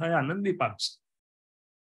હળવા થાય, આનંદ બી પામશે.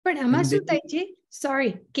 પણ આમાં શું થાય છે,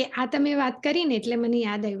 સોરી, કે આ તમે વાત કરી ને એટલે મને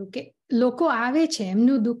યાદ આવ્યું કે લોકો આવે છે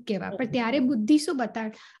એમનું દુઃખ કેવા, પણ ત્યારે બુદ્ધિ શું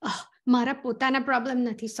બતાવે, મારા પોતાના પ્રોબ્લેમ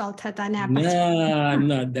નથી સોલ્વ થતા ને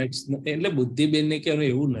ના, એટલે બુદ્ધિબેન ને કહેવાનું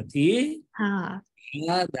એવું નથી.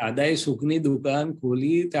 દાદાએ સુખની દુકાન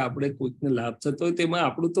ખોલી તો આપણે કોઈકને લાભ થતો હોય તેમાં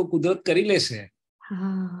આપણું તો કુદરત કરી લેશે,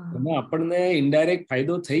 એમાં આપણને ઇનડાયરેક્ટ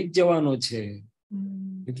ફાયદો થઈ જ જવાનો છે.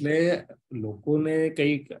 એટલે લોકોને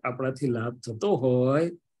કંઈક આપણાથી લાભ થતો હોય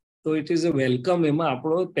તો ઇટ ઇઝ અ વેલકમ. એમાં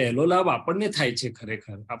આપણો પહેલો લાભ આપણને થાય છે,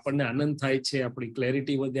 ખરેખર આપણને આનંદ થાય છે, આપણી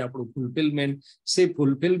ક્લેરિટી વધે, આપણું ફૂલફિલમેન્ટ.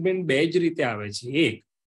 ફૂલફિલમેન્ટ બે જ રીતે આવે છે. એક,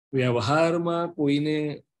 વ્યવહારમાં કોઈને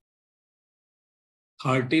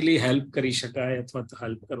હાર્ટીલી હેલ્પ કરી શકાય, અથવા તો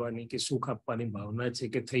હેલ્પ કરવાની કે સુખ આપવાની ભાવના છે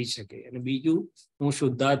કે થઈ શકે. અને બીજું, હું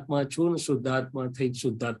શુદ્ધાત્મા છું ને શુદ્ધાત્મા થઈ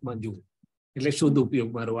શુદ્ધાત્મા જોઉં, એટલે શુદ્ધ ઉપયોગ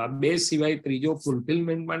મારો. આ બે સિવાય ત્રીજો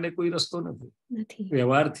ફૂલફિલમેન્ટ માટે કોઈ રસ્તો નથી.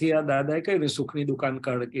 વ્યવહારથી આ દાદાએ કહ્યું ને, સુખની દુકાન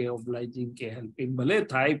કાઢ કે ઓબ્લાઇજિંગ કે હેલ્પિંગ ભલે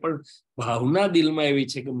થાય, પણ ભાવના દિલમાં એવી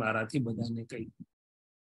છે કે મારાથી બધાને કંઈક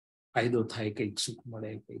ફાયદો થાય, કંઈક સુખ મળે,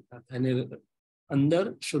 કંઈક થાય, અને અંદર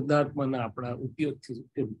શુદ્ધાત્માના આપણા ઉપયોગથી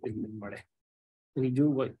ફૂલફિલમેન્ટ મળે. ત્રીજું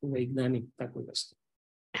વૈજ્ઞાનિકતા કોઈ રસ્તો.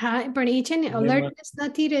 હા, પણ એ છે ને, અલર્ટનેસ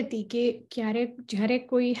નથી રહેતી કે જ્યારે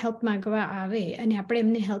કોઈ હેલ્પ માંગવા આવે અને આપણે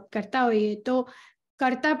એમને હેલ્પ કરતા હોઈએ તો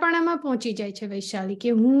કરતા પણ આમાં પહોંચી જાય છે વૈશાલી,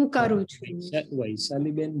 કે હું કરું છું.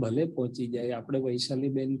 વૈશાલીબેન ભલે પહોંચી જાય, આપણે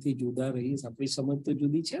વૈશાલીબેન થી જુદા રહીએ, આપણી સમજ તો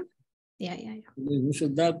જુદી છે. હું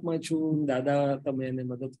શુદ્ધાત્મા છું, દાદા તમે એને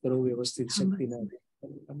મદદ કરો વ્યવસ્થિત શક્તિના.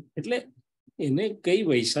 એટલે એને કઈ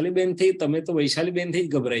વૈશાલીબેન થી, તમે તો વૈશાલીબેન થી જ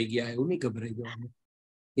ગભરાઈ ગયા, એવું નહીં ગભરાઈ જવાનું.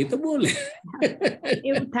 એ તો બોલે,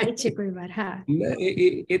 એવું થાય છે કોઈ વાર. હા,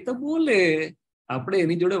 એ તો બોલે, આપણે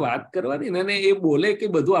એની જોડે વાત કરવાની ને, એ બોલે કે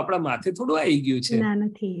બધું આપણા માથે થોડું આવી ગયું છે. ના,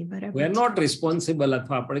 નથી, બરાબર. વી આર નોટ રિસ્પોન્સિબલ,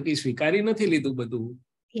 અથવા આપણે કઈ સ્વીકારી નથી લીધું બધું.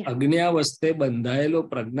 અજ્ઞાવસ્થે બંધાયેલો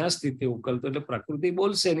પ્રજ્ઞા સ્થિતિ ઉકલતો, એટલે પ્રકૃતિ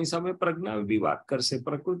બોલશે, એની સામે પ્રજ્ઞા બી વાત કરશે,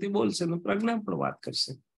 પ્રકૃતિ બોલશે ને પ્રજ્ઞા પણ વાત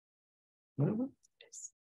કરશે. બરાબર.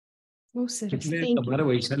 એટલે તમારે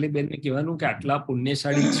વૈશાલીબેન ને કહેવાનું કે આટલા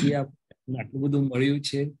પુણ્યશાળી છીએ, આટલું બધું મળ્યું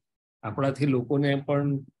છે, આપણાથી લોકોને પણ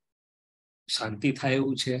શાંતિ થાય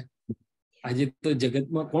એવું છે. આજે તો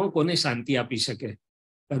જગતમાં કોણ કોને શાંતિ આપી શકે?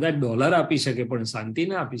 કદાચ ડોલર આપી શકે, પણ શાંતિ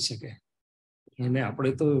ના આપી શકે. અને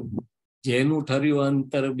આપણે તો જેનું ઠર્યું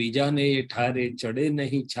અંતર બીજાને એ ઠારે, ચડે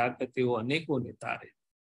નહીં છાક તેઓ અનેકોને તારે.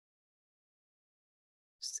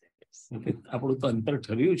 આપણું તો અંતર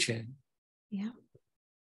ઠર્યું છે.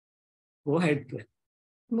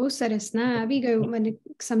 બહુ સરસ. ના, આવી ગયું, મને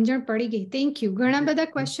સમજણ પડી ગઈ. Thank you. ઘણા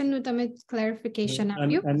બધા ક્વેશ્ચન નું તમે ક્લેરિફિકેશન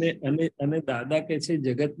આપ્યું. અને દાદા કે છે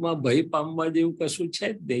જગતમાં ભય પામવા જેવું કશું છે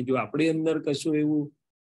જ નહીં. જો આપણી અંદર કશું એવું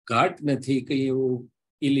ઘાટ નથી, કઈ એવું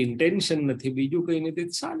ઇલ ઇન્ટેન્શન નથી, બીજું કઈ નથી,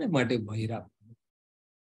 શાને માટે ભય રાખવું?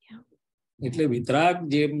 એટલે વિતરાગ,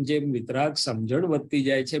 જેમ જેમ વિતરાગ સમજણ વધતી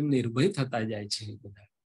જાય છે, એમ નિર્ભય થતા જાય છે બધા.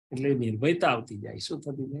 એટલે નિર્ભયતા આવતી જાય. શું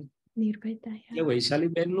થતી જાય? નિર્ભયતા. એટલે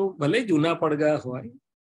વૈશાલીબેન નું ભલે જૂના પડઘા હોય,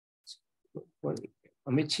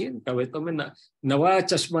 અમે છીએ ને હવે તો અમે નવા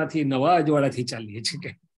ચશ્માથી, નવા અજવાળાથી ચાલીએ છીએ.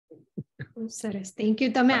 કે સરસ, થેન્ક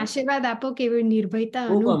યુ. તમે આશીર્વાદ આપો કે એવી નિર્ભયતા.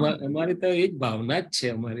 અમારી તો એ જ ભાવના જ છે,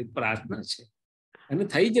 અમારી પ્રાર્થના છે, અને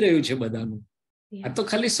થઈ જ રહ્યું છે બધાનું. આ તો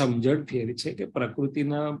ખાલી સમજણ ફેરી છે કે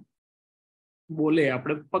પ્રકૃતિના બોલે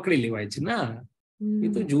આપણે પકડી લેવાય છે. ના, એ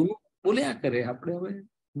તો જૂનું બોલ્યા કરે. આપણે હવે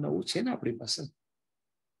નવું છે ને આપણી પાસે.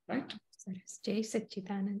 રાઈટ. સરસ. જય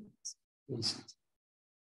સચ્ચિદાનંદ.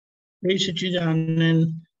 જય સચ્ચિદાનંદ.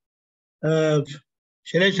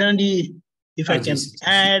 Shaileshanandji, if I can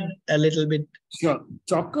add a little bit. Sure.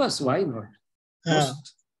 ચોક્કસ. Why not?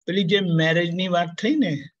 પેલી જે મેરેજ ની વાત થઈ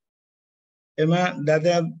ને, એમાં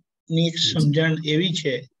દાદાની એક સમજણ એવી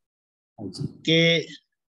છે કે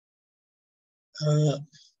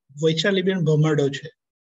વૈશાલીબેન ભમરડો છે,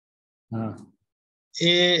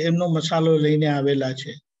 એ એમનો મસાલો લઈને આવેલા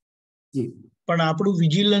છે. પણ આપણું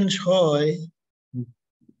વિજિલન્સ હોય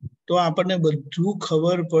તો આપણને બધું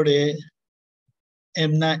ખબર પડે,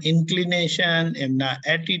 એમના ઇન્ક્લિનેશન, એમના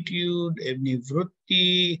એટીટ્યુડ, એમની વૃત્તિ,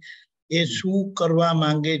 એ શું કરવા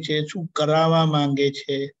માંગે છે, શું કરાવવા માંગે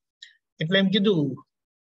છે. એટલે એમ કીધું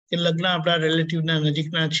કે લગ્ન આપણા રિલેટિવના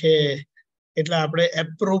નજીકના છે એટલે આપણે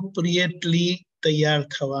એપ્રોપ્રિએટલી તૈયાર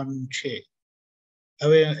થવાનું છે.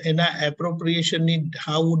 હવે એના એપ્રોપ્રિએશનની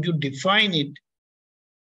how would you define it,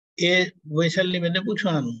 એ વૈશાલીની બેનને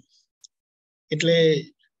પૂછવાનું. એટલે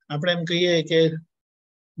આપણે એમ કહીએ કે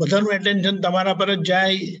બધાનું એટેન્શન તમારા પર જ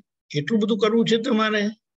જાય, એટલું બધું કરવું છે તમારે?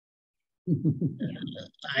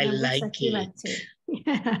 આઈ લાઈક ઇટ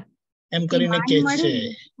એમ કરીને કે છે.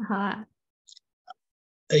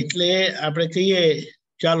 એટલે આપણે કહીએ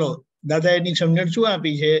ચાલો, દાદા એની સમજણ શું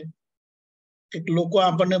આપી છે કે લોકો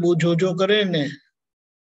આપણને બહુ જોજો કરે ને,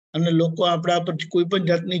 અને લોકો આપણા પર કોઈ પણ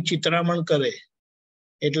જાતની ચિતરામણ કરે,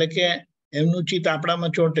 એટલે કે એમનું ચિત્ત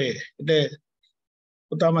આપણામાં ચોંટે, એટલે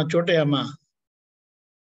પોતામાં ચોંટે આમાં,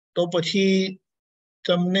 તો પછી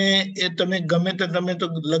તમને એ તમે ગમે તે, તમે તો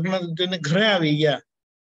લગ્ન તેને ઘરે આવી ગયા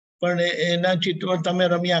પણ એના ચિત્તમાં તમે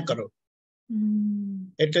રમ્યા કરો.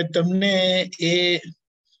 એટલે તમને એ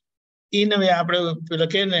ઇન વે આપણે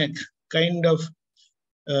પેલા કે ને કાઇન્ડ ઓફ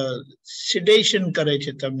સિડેશન કરે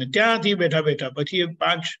છે તમને ત્યાંથી બેઠા બેઠા. પછી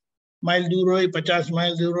 5 માઇલ દૂર હોય, 50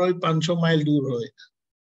 માઇલ દૂર હોય, 500 માઇલ દૂર હોય,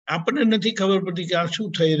 આપણને નથી ખબર પડતી કે આ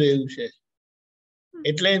શું થઈ રહ્યું છે.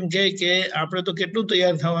 એટલે એમ કે આપણે તો કેટલું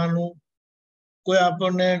તૈયાર થવાનું, કોઈ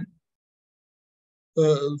આપણને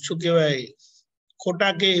શું કહેવાય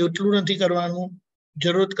ખોટા કે એટલું નથી કરવાનું,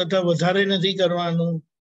 જરૂરત કરતાં વધારે નથી કરવાનું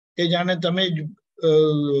કે જાણે તમે જ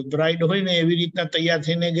બ્રાઇડ હોય ને એવી રીતના તૈયાર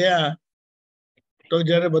થઈને ગયા તો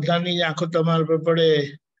જયારે બધાની આંખો તમારા પર પડે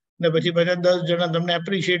ને પછી બધા 10 જણા તમને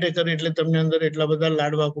એપ્રિશિએટ કરે એટલે તમને અંદર એટલા બધા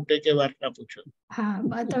લાડવા ફૂટે કે વાત ના પૂછો.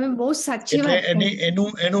 તમે બહુ સાચી વાત કરી.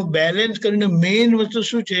 એનું બેલેન્સ કરીને મેઇન વસ્તુ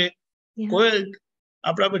શું છે, કોઈ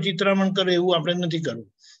આપણા પર ચિત્રામણ કરે એવું આપણે નથી કરવું.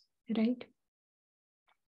 રાઈટ.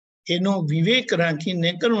 એનો વિવેક રાખીને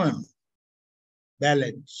કરવાનું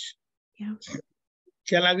બેલેન્સ.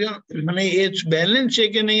 ખ્યાલ આવ્યો? મને એ બેલેન્સ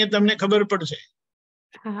છે કે નહીં એ તમને ખબર પડશે.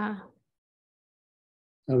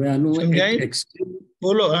 હવે આનું સમજાય?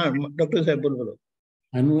 બોલો. હા ડોક્ટર સાહેબ બોલો.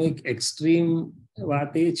 આનું એક એક્સ્ટ્રીમ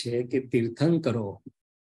વાત એ છે કે તીર્થંકરો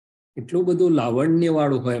એટલું બધું લાવણ્ય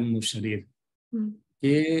વાળું હોય એમનું શરીર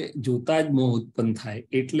કે જોતા જ મોહ ઉત્પન્ન થાય.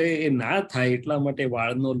 એટલે એ ના થાય એટલા માટે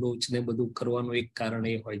વાળનો લોચ ને બધું કરવાનું એક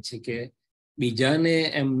કારણ એ હોય છે કે બીજાને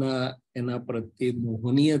એના પ્રત્યે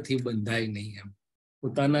મોહનીયથી બંધાય નહીં, એમ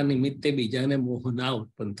પોતાના નિમિત્તે બીજાને મોહ ના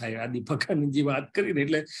ઉત્પન્ન થાય. આ દીપકાનંદજી વાત કરી ને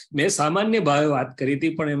એટલે મેં સામાન્ય ભાવે વાત કરી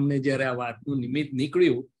હતી, પણ એમને જયારે આ વાતનું નિમિત્ત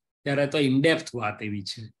નીકળ્યું ત્યારે તો ઇનડેપ્થ વાત એવી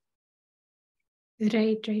છે.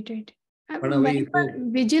 રાઈટ.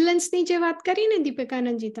 વિજિલન્સની જે વાત કરી ને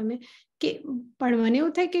દીપકાનંદજી તમે, કે પણ મને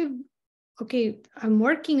એવું થાય કે okay I M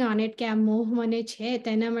working on it, કે આ મોહ મને છે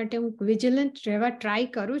તેના માટે હું વિજિલન્ટ રહેવા ટ્રાય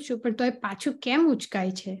કરું છું, પણ તો એ પાછું કેમ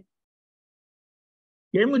ઉચકાય છે?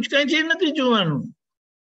 કેમ ઉચકાય છે નથી જોવાનું,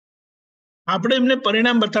 આપણે એમને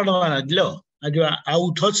પરિણામ બતાડવાના. લો આ જો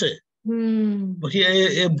આવું થશે, પછી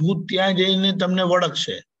એ ભૂત ત્યાં જઈને તમને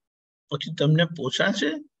વળગશે, પછી તમને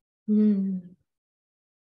પોસાશે?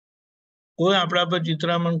 કોઈ આપણા પર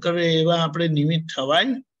ચિત્રામણ કરે એવા આપણે નિમિત્ત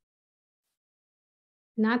થવાય?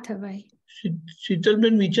 ના થવાય.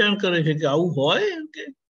 શીતલબેન વિચાર કરે છે કે આવું હોય કે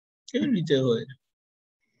કેવી રીતે હોય?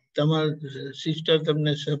 તમારા સિસ્ટર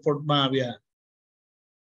તમને સપોર્ટમાં આવ્યા.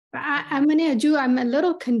 મને હજુ આઈ એમ અ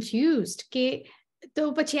લિટલ કન્ફ્યુઝડ કે તો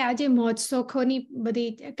પછી આજે મોજ શોખોની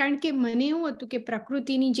બધી, કારણ કે મને એવું હતું કે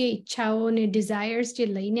પ્રકૃતિની જે ઈચ્છાઓ ને ડિઝાયર્સ જે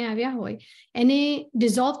લઈને આવ્યા હોય એને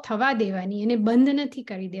ડિઝોલ્વ થવા દેવાની, એને બંધ નથી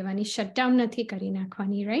કરી દેવાની, શટડાઉન નથી કરી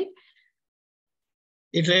નાખવાની. રાઈટ.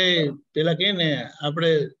 એટલે પેલા કે ને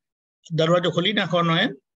આપણે દરવાજો ખોલી નાખવાનો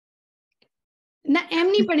એમ ના, એમ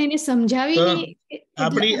નહીં, પણ એને સમજાવીને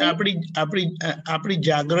આપણી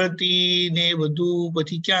જાગૃતિ ને બધું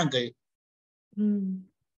પછી ક્યાં ગઈ?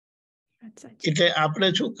 એટલે આપણે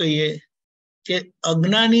શું કહીએ કે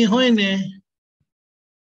અજ્ઞાની હોય ને,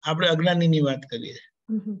 આપણે અજ્ઞાનીની વાત કરીએ,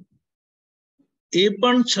 એ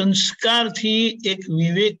પણ સંસ્કારથી એક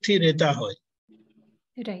વિવેકથી રહેતા હોય.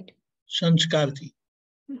 રાઈટ. સંસ્કારથી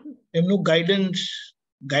એમનું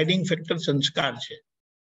ગાઈડિંગ ફેક્ટર સંસ્કાર છે,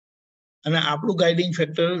 અને આપણું ગાઈડિંગ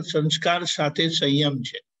ફેક્ટર સંસ્કાર સાથે સંયમ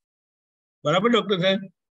છે. બરાબર ડોક્ટર સાહેબ?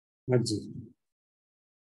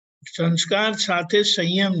 સંસ્કાર સાથે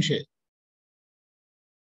સંયમ છે.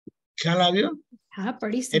 ખ્યાલ આવ્યો? હા,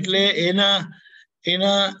 પડી. એટલે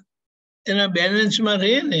એના બેલેન્સમાં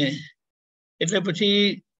રહે ને, એટલે પછી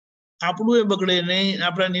આપણું એ બગડે નહીં,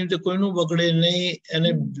 આપણા નિમિત્તે કોઈનું બગડે નહીં, અને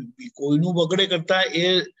કોઈનું બગડે કરતા એ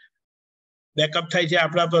બેકઅપ થાય છે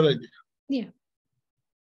આપણા પર જ.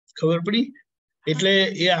 ખબર પડી? એટલે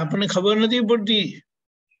એ આપણને ખબર નથી પડતી.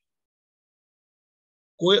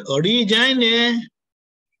 કોઈ અડી જાય ને,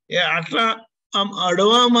 એ આટલા આમ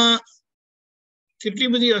અડવામાં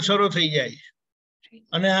કેટલી બધી અસરો થઈ જાય,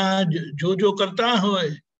 અને આ જો કરતા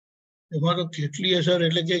હોય એમાં તો કેટલી અસર.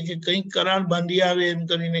 એટલે કે કંઈક કરાર બાંધી આવે એમ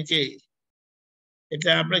કરીને કે,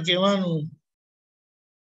 એટલે આપણે કહેવાનું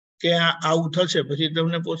કે આવું થશે, પછી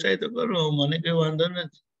તમને પોસાય તો કરો, મને કઈ વાંધો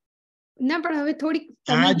નથી. ના, પણ હવે થોડીક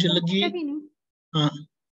આજ લગી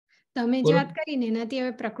તમે જે વાત કરીને એનાથી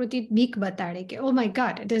હવે પ્રકૃતિ બીક બતાડે કે oh my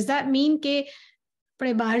God, does that mean કે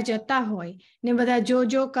આપણે બહાર જતા હોય ને બધા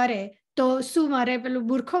જો કરે તો શું મારે પેલું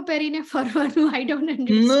બુરખો પહેરીને ફરવાનું? I don't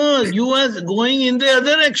understand. No, you are going in the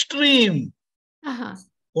other extreme.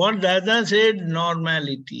 What Dada said,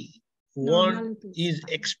 normality. What is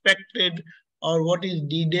expected or what is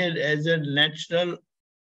needed as a natural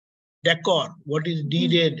decor, what is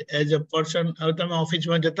needed as a person. હવે તમે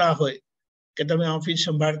ઓફિસમાં જતા હોય કે તમે office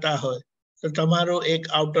સંભાળતા હોય તો તમારો એક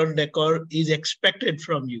outer decor is expected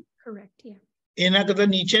from you. એના કરતા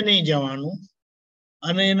નીચે નહીં જવાનું,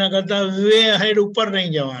 અને એના કરતા વે હેડ ઉપર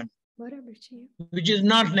નહીં જવાનું. બરાબર છે. which is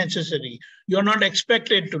not necessary. You are not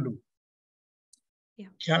expected to do.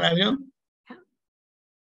 ખ્યાલ આવ્યો?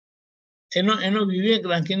 એનો વિવેક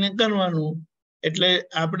રાખીને કરવાનું, એટલે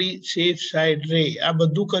આપણી સેફ સાઈડ રહે. આ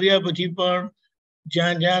બધું કર્યા પછી પણ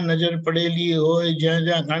જ્યાં નજર પડેલી હોય,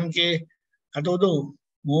 જ્યાં કારણ કે આ તો બધું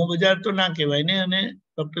મોહ બજાર તો ના કહેવાય ને. અને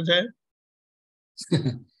ડોક્ટર સાહેબ,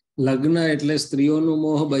 લગ્ન એટલે સ્ત્રીઓનું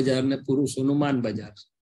મોહ બજાર ને પુરુષોનું માન બજાર.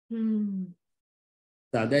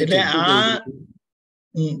 એટલે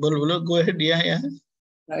બોલો ગો હેડ.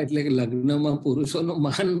 એટલે કે લગ્નમાં પુરુષોનું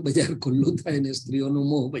માન બજાર ખુલ્લું થાય ને સ્ત્રીઓનું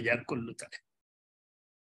મોહ બજાર ખુલ્લું થાય.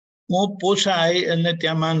 મોહ પોસાય અને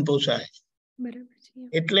ત્યાં માન પોસાય.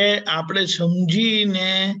 એટલે આપણે સમજીને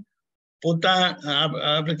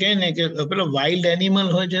આપણે કહીએ ને કે પેલો વાઇલ્ડ એનિમલ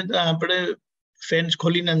હોય છે તો આપણે ફેન્સ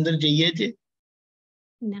ખોલીને અંદર જઈએ છીએ.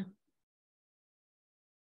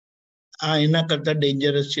 આ એના કરતા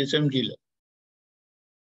ડેન્જરસ છે, સમજી લો.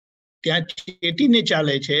 ત્યાં ચેતીને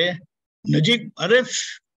ચાલે છે નજીક. અરે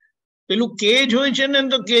પેલું કેજ હોય છે ને,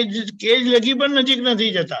 તો કેજ લગી પણ નજીક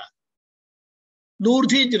નથી જતા,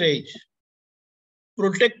 દૂરથી જ રહે છે.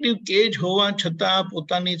 પ્રોટેક્ટિવ કેજ હોવા છતાં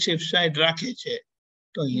પોતાની સેફ સાઈડ રાખે છે.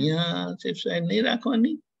 તો અહીંયા સેફ સાઈડ નહીં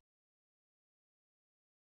રાખવાની.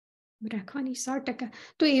 100%.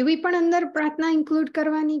 તો એવી પણ અંદર પ્રાર્થના ઇન્ક્લુડ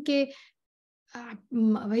કરવાની કે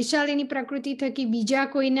વૈશાલીની પ્રકૃતિ થકી બીજા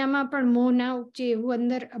કોઈનામાં પણ મોહ ના ઉપજે એવું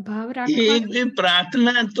અંદર ભાવ રાખવાનો. એ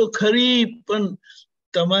પ્રાર્થના તો ખરી, પણ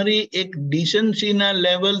તમારી એક ડિસન્સીના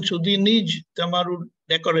લેવલ સુધીની જ તમારું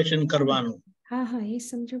ડેકોરેશન કરવાનું. એ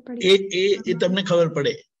સમજો પડી. એ તમને ખબર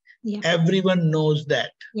પડે. Everyone knows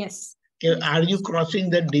that. Yes. Are you crossing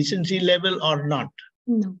that decency level or not?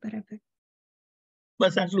 No, બરાબર.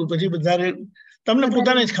 બસ આટલું. પછી વધારે તમને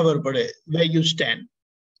પોતાને જ ખબર પડે where you stand.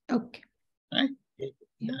 Okay. Right?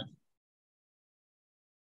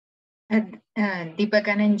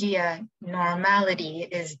 Deepakanandji, normality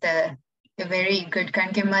is the very good.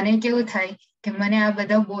 કારણ કે મને કેવું થાય કે મને આ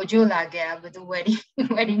બધો બોજો લાગે, આ બધું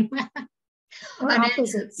વેડિંગમાં. અને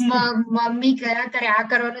મમ્મી કયા કરે આ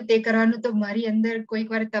કરવાનું તે કરવાનું, તો મારી અંદર કોઈક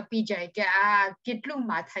વાર તપી જાય કે આ કેટલું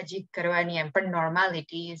માથાજીત કરવાની. એમ પણ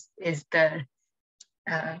normality is the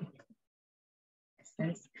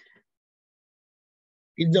essence.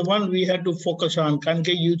 Is the one we have to focus on. Can't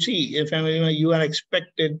you see, if you are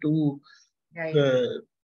expected to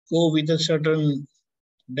go with a certain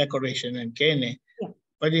decoration and kene,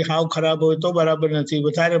 but how kharab hoy to barabar nathi,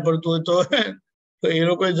 વધારે પડતું હોય તો એ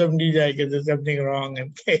લોકો સમજી જાય કે there's something wrong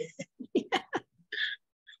and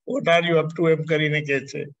what are you up to em કરીને કહે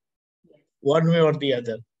છે, one way or the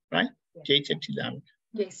other, right? Jai Satchidanand.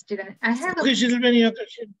 Yes, I have a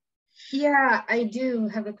question. Yeah, I do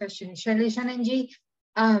have a question. Shaileshanandji,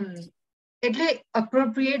 એટલે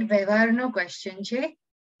appropriate વ્યવહારનો question છે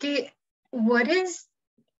કે what is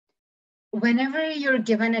whenever you're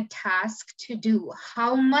given a task to do,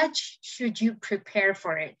 how much should you prepare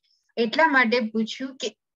for it? એટલા માટે પૂછ્યું કે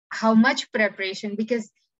how much preparation, because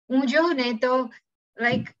હું જોઉં ને તો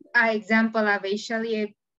like આ example આ વૈશાલીએ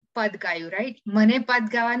પદ ગાયું, right? મને પદ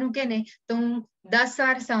ગાવાનું કે ને તો હું 10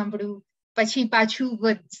 વાર સાંભળું, પછી પાછું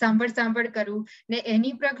સાંભળ કરું ને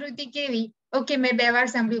એની પ્રકૃતિ કેવી, ઓકે મેં 2 વાર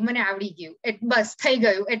સાંભળ્યું, મને આવડી ગયું, બસ થઈ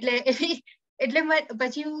ગયું. એટલે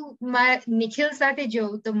પછી હું નિખિલ સાથે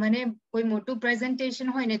જોઉં તો મને કોઈ મોટું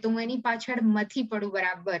પ્રેઝન્ટેશન હોય ને તો હું એની પાછળ મથી પડું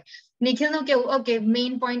બરાબર. નિખિલનું કેવું, ઓકે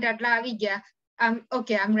મેઇન પોઈન્ટ આટલા આવી ગયા,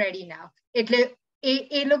 ઓકે આઈ એમ રેડી નાવ. એટલે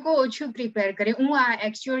એ લોકો ઓછું પ્રિપેર કરે. હું આ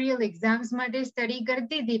એક્ચ્યુઅલ એક્ઝામ્સ માટે સ્ટડી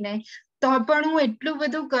કરતી હતી ને તો પણ હું એટલું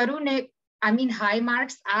બધું કરું ને, I mean high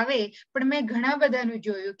marks આવે, પણ મેં ઘણા બધાનું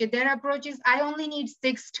જોયું કે their approach is I only need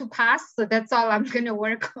 6 to pass, so that's all I'm going to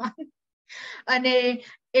work on. અને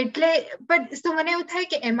એટલે but so મને એવું થાય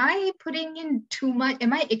કે am I putting in too much,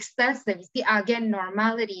 am I excessive? See again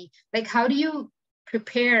normality, like how do you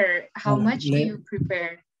prepare, how much do you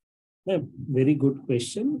prepare? Very good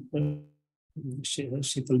question,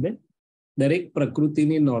 શીતલબેન. દરેક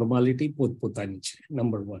પ્રકૃતિની normality પોતપોતાની છે,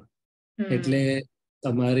 નંબર 1. એટલે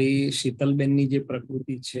તમારી શીતલબેનની જે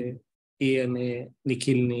પ્રકૃતિ છે એ અને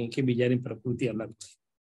નિખિલની કે બીજાની પ્રકૃતિ અલગ છે.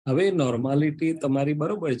 હવે નોર્માલિટી તમારી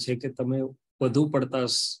બરોબર છે કે તમે વધુ પડતા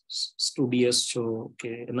સ્ટુડિયસ છો કે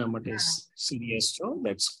એના માટે સિરિયસ છો,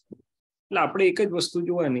 દેટ્સ. એટલે આપણે એક જ વસ્તુ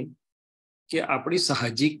જોવાની કે આપણી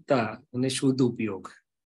સાહજિકતા અને શુદ્ધ ઉપયોગ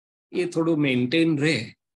એ થોડું મેન્ટેન રહે,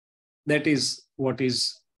 that is what is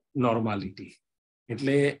normality.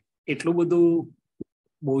 એટલે એટલું બધું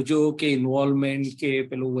બોજો કે ઇન્વોલ્વમેન્ટ કે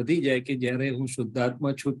પેલું વધી જાય કે જ્યારે હું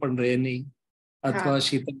શુદ્ધાત્મા છું પણ રહે નહીં, અથવા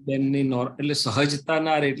શીતલબેનની એટલે સહજતા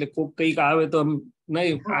ના રહે. એટલે કોઈક કંઈક આવે તો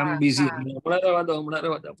નહીં આમ બિઝી, હમણાં રહેવા દો.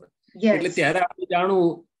 એટલે ત્યારે આપણે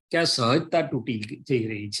જાણવું કે આ સહજતા તૂટી જઈ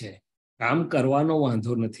રહી છે. કામ કરવાનો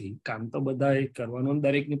વાંધો નથી, કામ તો બધા કરવાનો,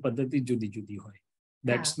 દરેકની પદ્ધતિ જુદી જુદી હોય,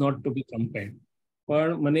 that's not two B compared.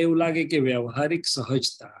 પણ મને એવું લાગે કે વ્યવહારિક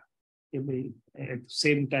સહજતા કે ભાઈ at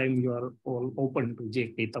same time you are all open two જે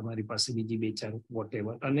કંઈ તમારી પાસે બીજી 2-4 વોટ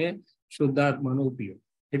એવર, અને શુદ્ધાત્માનો ઉપયોગ.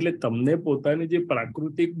 એટલે તમને પોતાની જે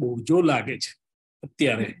પ્રાકૃતિક બોજો લાગે છે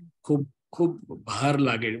અત્યારે, ખૂબ ખૂબ ભાર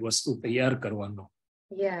લાગે વસ્તુ તૈયાર કરવાનો,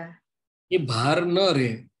 એ ભાર ન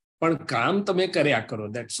રહે પણ કામ તમે કર્યા કરો,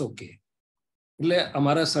 દેટ્સ ઓકે. એટલે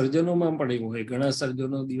અમારા સર્જનોમાં પણ એવું હોય, ઘણા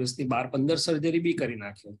સર્જનો દિવસની 12-15 સર્જરી બી કરી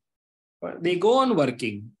નાખે, પણ દે ગો ઓન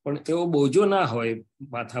વર્કિંગ. પણ એવો બોજો ના હોય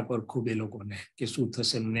માથા પર ખૂબ એ લોકોને કે શું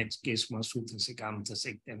થશે નેક્સ્ટ કેસમાં, શું થશે, કામ થશે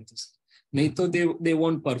તેમ થશે, નહીં તો દે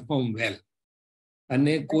વોન્ટ પરફોર્મ વેલ.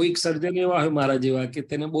 અને કોઈક સર્જન એવા હોય મારા જેવા કે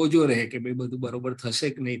તેને બોજો રહે કે ભાઈ બધું બરોબર થશે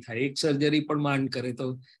કે નહીં થાય, એક સર્જરી પણ માંડ કરે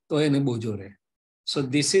તો એને બોજો રહે. So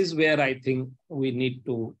this is wear I think we need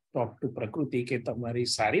to talk to પ્રકૃતિ કે તમારી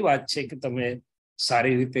સારી વાત છે કે તમે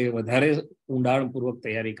સારી રીતે વધારે ઊંડાણપૂર્વક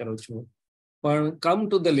તૈયારી કરો છો, પણ કમ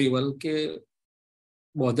ટુ ધ લેવલ કે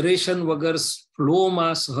બોધરેશન વગર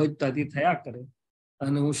ફ્લોમાં સહજતાથી થયા કરે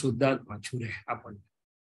અને હું શુદ્ધાત્મા છું રહે આપણને.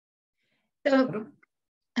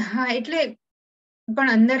 હા, એટલે પણ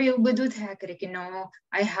અંદર એવું બધું થયા કરે કે નો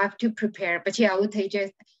આઈ હેવ ટુ પ્રિપેર, પછી આવું થઈ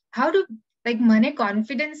જાય. હાઉ ટુ લાઈક મને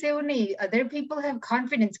કોન્ફિડન્સ એવું નહીં, અધર પીપલ હેવ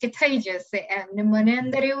કોન્ફિડન્સ કે થઈ જશે એમ, ને મને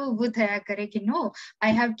અંદર એવું ઊભું થયા કરે કે નો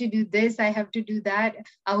I have to do this, I have to do that,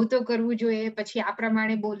 આવું તો કરવું જોઈએ, પછી આ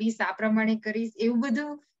પ્રમાણે બોલીશ, આ પ્રમાણે કરીશ, એવું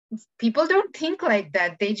બધું. People don't think like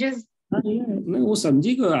that, they just. હું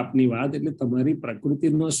સમજી ગયો આપની વાત. એટલે તમારી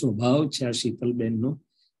પ્રકૃતિનો સ્વભાવ છે આ શીતલબેનનો,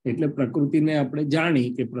 એટલે પ્રકૃતિને આપણે જાણી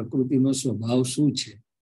કે પ્રકૃતિનો સ્વભાવ શું છે.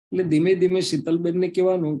 એટલે ધીમે ધીમે શીતલબેનને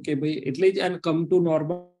કહેવાનું કે ભાઈ, એટલે જ આ કમ ટુ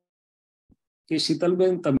નોર્મલ કે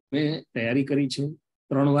શીતલબેન તમે તૈયારી કરી છે,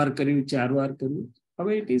 3 વાર કર્યું, 4 વાર કર્યું,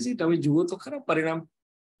 હવે ઇટ ઇઝ ઇટ, હવે જુઓ તો ખરા પરિણામ.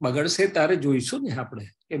 બગડશે તારે જોઈશું ને આપણે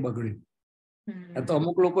કે બગડ્યું. તો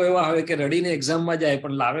અમુક લોકો એવા હોય કે રડીને એક્ઝામમાં જાય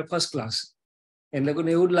પણ લાવે ફર્સ્ટ ક્લાસ, એ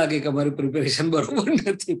લોકોને એવું જ લાગે કે અમારી પ્રિપેરેશન બરોબર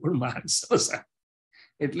નથી પણ માર્ક્સ ઓછા.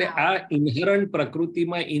 એટલે આ ઇનહેરન્ટ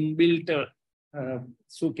પ્રકૃતિમાં ઇનબિલ્ટ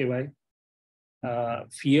શું કહેવાય,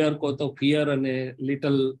 ફિયર કહો તો ફિયર, અને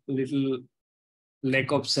little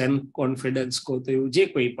lack of self confidence કહો તો એવું જે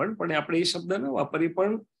કોઈ પણ આપણે એ શબ્દ ન વાપરીએ.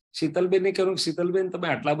 પણ શીતલબેનને કહ્યું, શીતલબેન તમે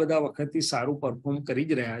આટલા બધા વખતથી સારું પરફોર્મ કરી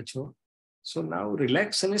જ રહ્યા છો, સો નાવ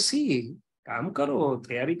રિલેક્સ અને સી, કામ કરો,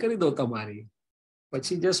 તૈયારી કરી દો તમારી,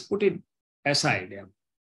 પછી જસ્ટ પુટ ઇટ એસાઇડ એમ.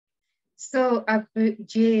 સો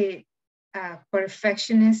જે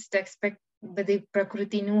પરફેક્શનિસ્ટ એક્સપેક્ટ બધી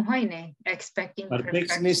પ્રકૃતિનું હોય ને, એક્સપેક્ટિંગ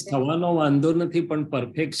પરફેક્શનિસ્ટ થવાનો વાંધો નથી, પણ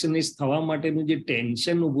પરફેક્શનિસ્ટ થવા માટેનું જે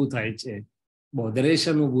ટેન્શન ઊભું થાય છે,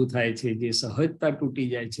 બોધરેશન ઊભું થાય છે, જે સહજતા તૂટી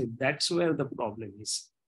જાય છે, that's wear the problem is.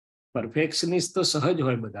 Perfectionist તો સહજ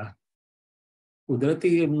હોય બધા,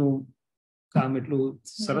 કુદરતી એમનું કામ એટલું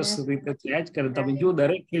સરસ રીતે થયા જ કરે. તમે જો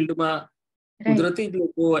દરેક ફિલ્ડમાં કુદરતી જ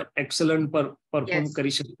લોકો એક્સલન્ટ પરફોર્મ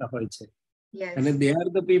કરી શકતા હોય છે. અને દે આર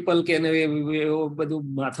ધ પીપલ કે એવું બધું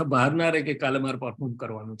માથા બહાર ના રહે કે કાલે મારે પરફોર્મ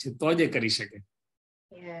કરવાનું છે તો જ એ કરી શકે.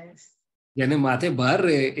 જેને માથે બહાર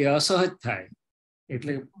રહે એ અસહજ થાય.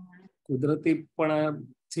 એટલે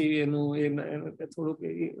કુદરતીપણાથી એનું થોડુંક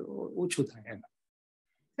ઓછું થાય.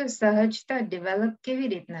 તો સહજતા ડેવલપ કેવી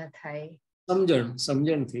રીતના થાય?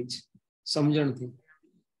 સમજણથી.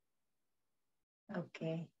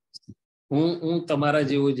 ઓકે. હું તમારા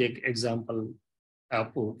જેવું જ એક એક્ઝામ્પલ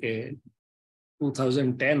આપું કે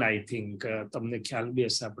 2010 આઈ થિંક તમને ખ્યાલ બી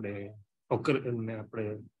હશે, આપણે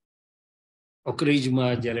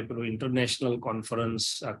ઓકરીજમાં જ્યારે પેલું ઇન્ટરનેશનલ કોન્ફરન્સ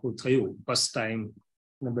આખું થયું ફર્સ્ટ ટાઈમ,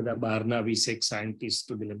 ને બધા બહારના 20 સાયન્ટિસ્ટ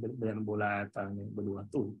બધાને બોલાયા હતા અને બધું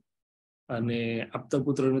હતું. અને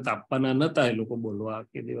આપતપુત્રને તો આપવાના નતા એ લોકો બોલવા,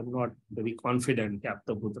 કે દે વર નોટ વેરી કોન્ફિડન્ટ કે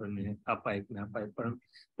આપતપુત્રને અપાય કે ના અપાય. પણ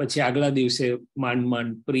પછી આગલા દિવસે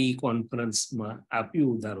માંડ પ્રી કોન્ફરન્સમાં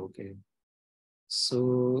આપ્યું, ધારો કે સો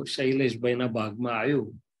શૈલેષભાઈના ભાગમાં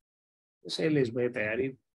આવ્યું. શૈલેષભાઈ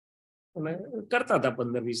તૈયારી અને કરતા હતા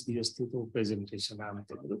 15-20 દિવસથી, તો પ્રેઝન્ટેશન આમ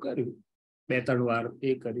તે બધું કર્યું. 2-3 વાર એ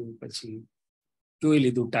કર્યું, પછી જોઈ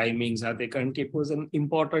લીધું ટાઈમિંગ સાથે, કારણ કે it was an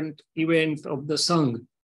important event of the સંઘ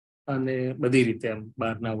અને બધી રીતે આમ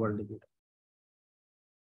બહારના વર્લ્ડ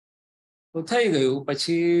તો થઈ ગયું.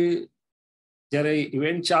 પછી જ્યારે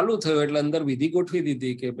ઇવેન્ટ ચાલુ થયો એટલે અંદર વિધિ ગોઠવી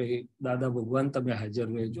દીધી કે ભાઈ દાદા ભગવાન તમે હાજર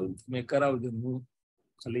રહેજો, તમે કરાવજો, હું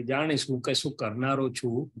ખાલી જાણીશ, હું કશું કરનારો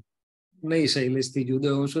છું નહીં. શૈલેષથી જુદો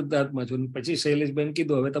હું શુદ્ધાત્મા છું. પછી શૈલેષબેન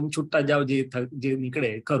કીધું હવે તમે છૂટા જાઓ, જે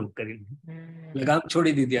નીકળે ખરું કરીને. એટલે ગામ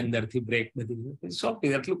છોડી દીધી અંદરથી, બ્રેક બધી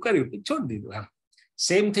સોંપી, એટલું કર્યું, છોડી દીધું. હા,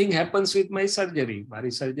 same thing happens with my surgery.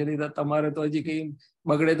 મારી સર્જરી તો તમારે તો હજી કઈ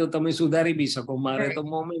બગડે તો તમે સુધારી બી શકો, મારે તો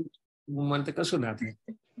મોમેન્ટ કશું ના થાય.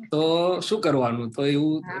 તો શું કરવાનું? તો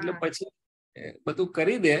એવું એટલે પછી બધું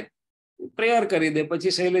કરી દે, પ્રેયર કરી દે.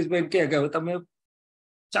 પછી શૈલેષભાઈ કહે કે હવે તમે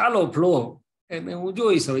ચાલો ફ્લો, એને હું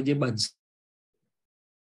જોઈશ હવે જે બનશે.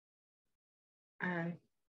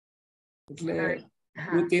 એટલે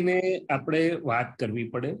પ્રકૃતિને આપણે વાત કરવી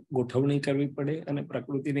પડે, ગોઠવણી કરવી પડે, અને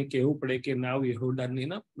પ્રકૃતિને કહેવું પડે કે now you done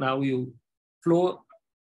enough, now you flow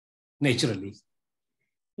naturally.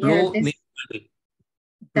 Flow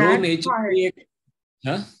naturally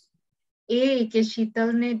એ કે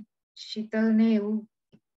શીતલને એવું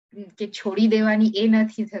કે છોડી દેવાની એ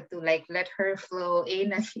નથી થતું, લાઈક લેટ હર ફ્લો, એ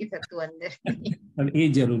નથી થતું અંદર. એ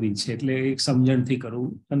જરૂરી છે. એટલે એક સમજણથી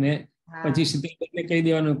કરવું, અને પછી શીતલને કહી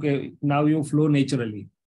દેવાનું કે નાવ યુ ફ્લો નેચરલી.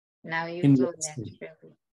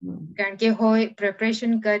 કારણ કે હોય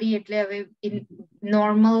પ્રિપરેશન કરી એટલે હવે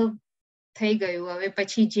નોર્મલ થઈ ગયું. હવે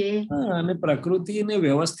પછી જે અને પ્રકૃતિ ને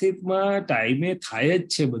વ્યવસ્થિતમાં ટાઈમે થાય જ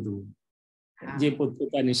છે બધું, જે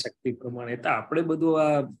પોતપોતાની શક્તિ પ્રમાણે. તો આપણે બધું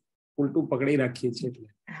આ ઉલટું પકડી રાખીએ છીએ.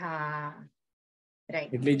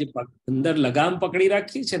 એટલે જે અંદર લગામ પકડી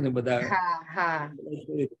રાખીએ છે ને બધા.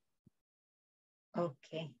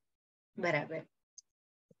 ઓકે, બરાબર.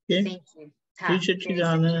 શ્રી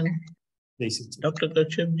સચ્ચિદાનંદ. ડોક્ટર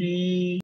કશ્યપજી.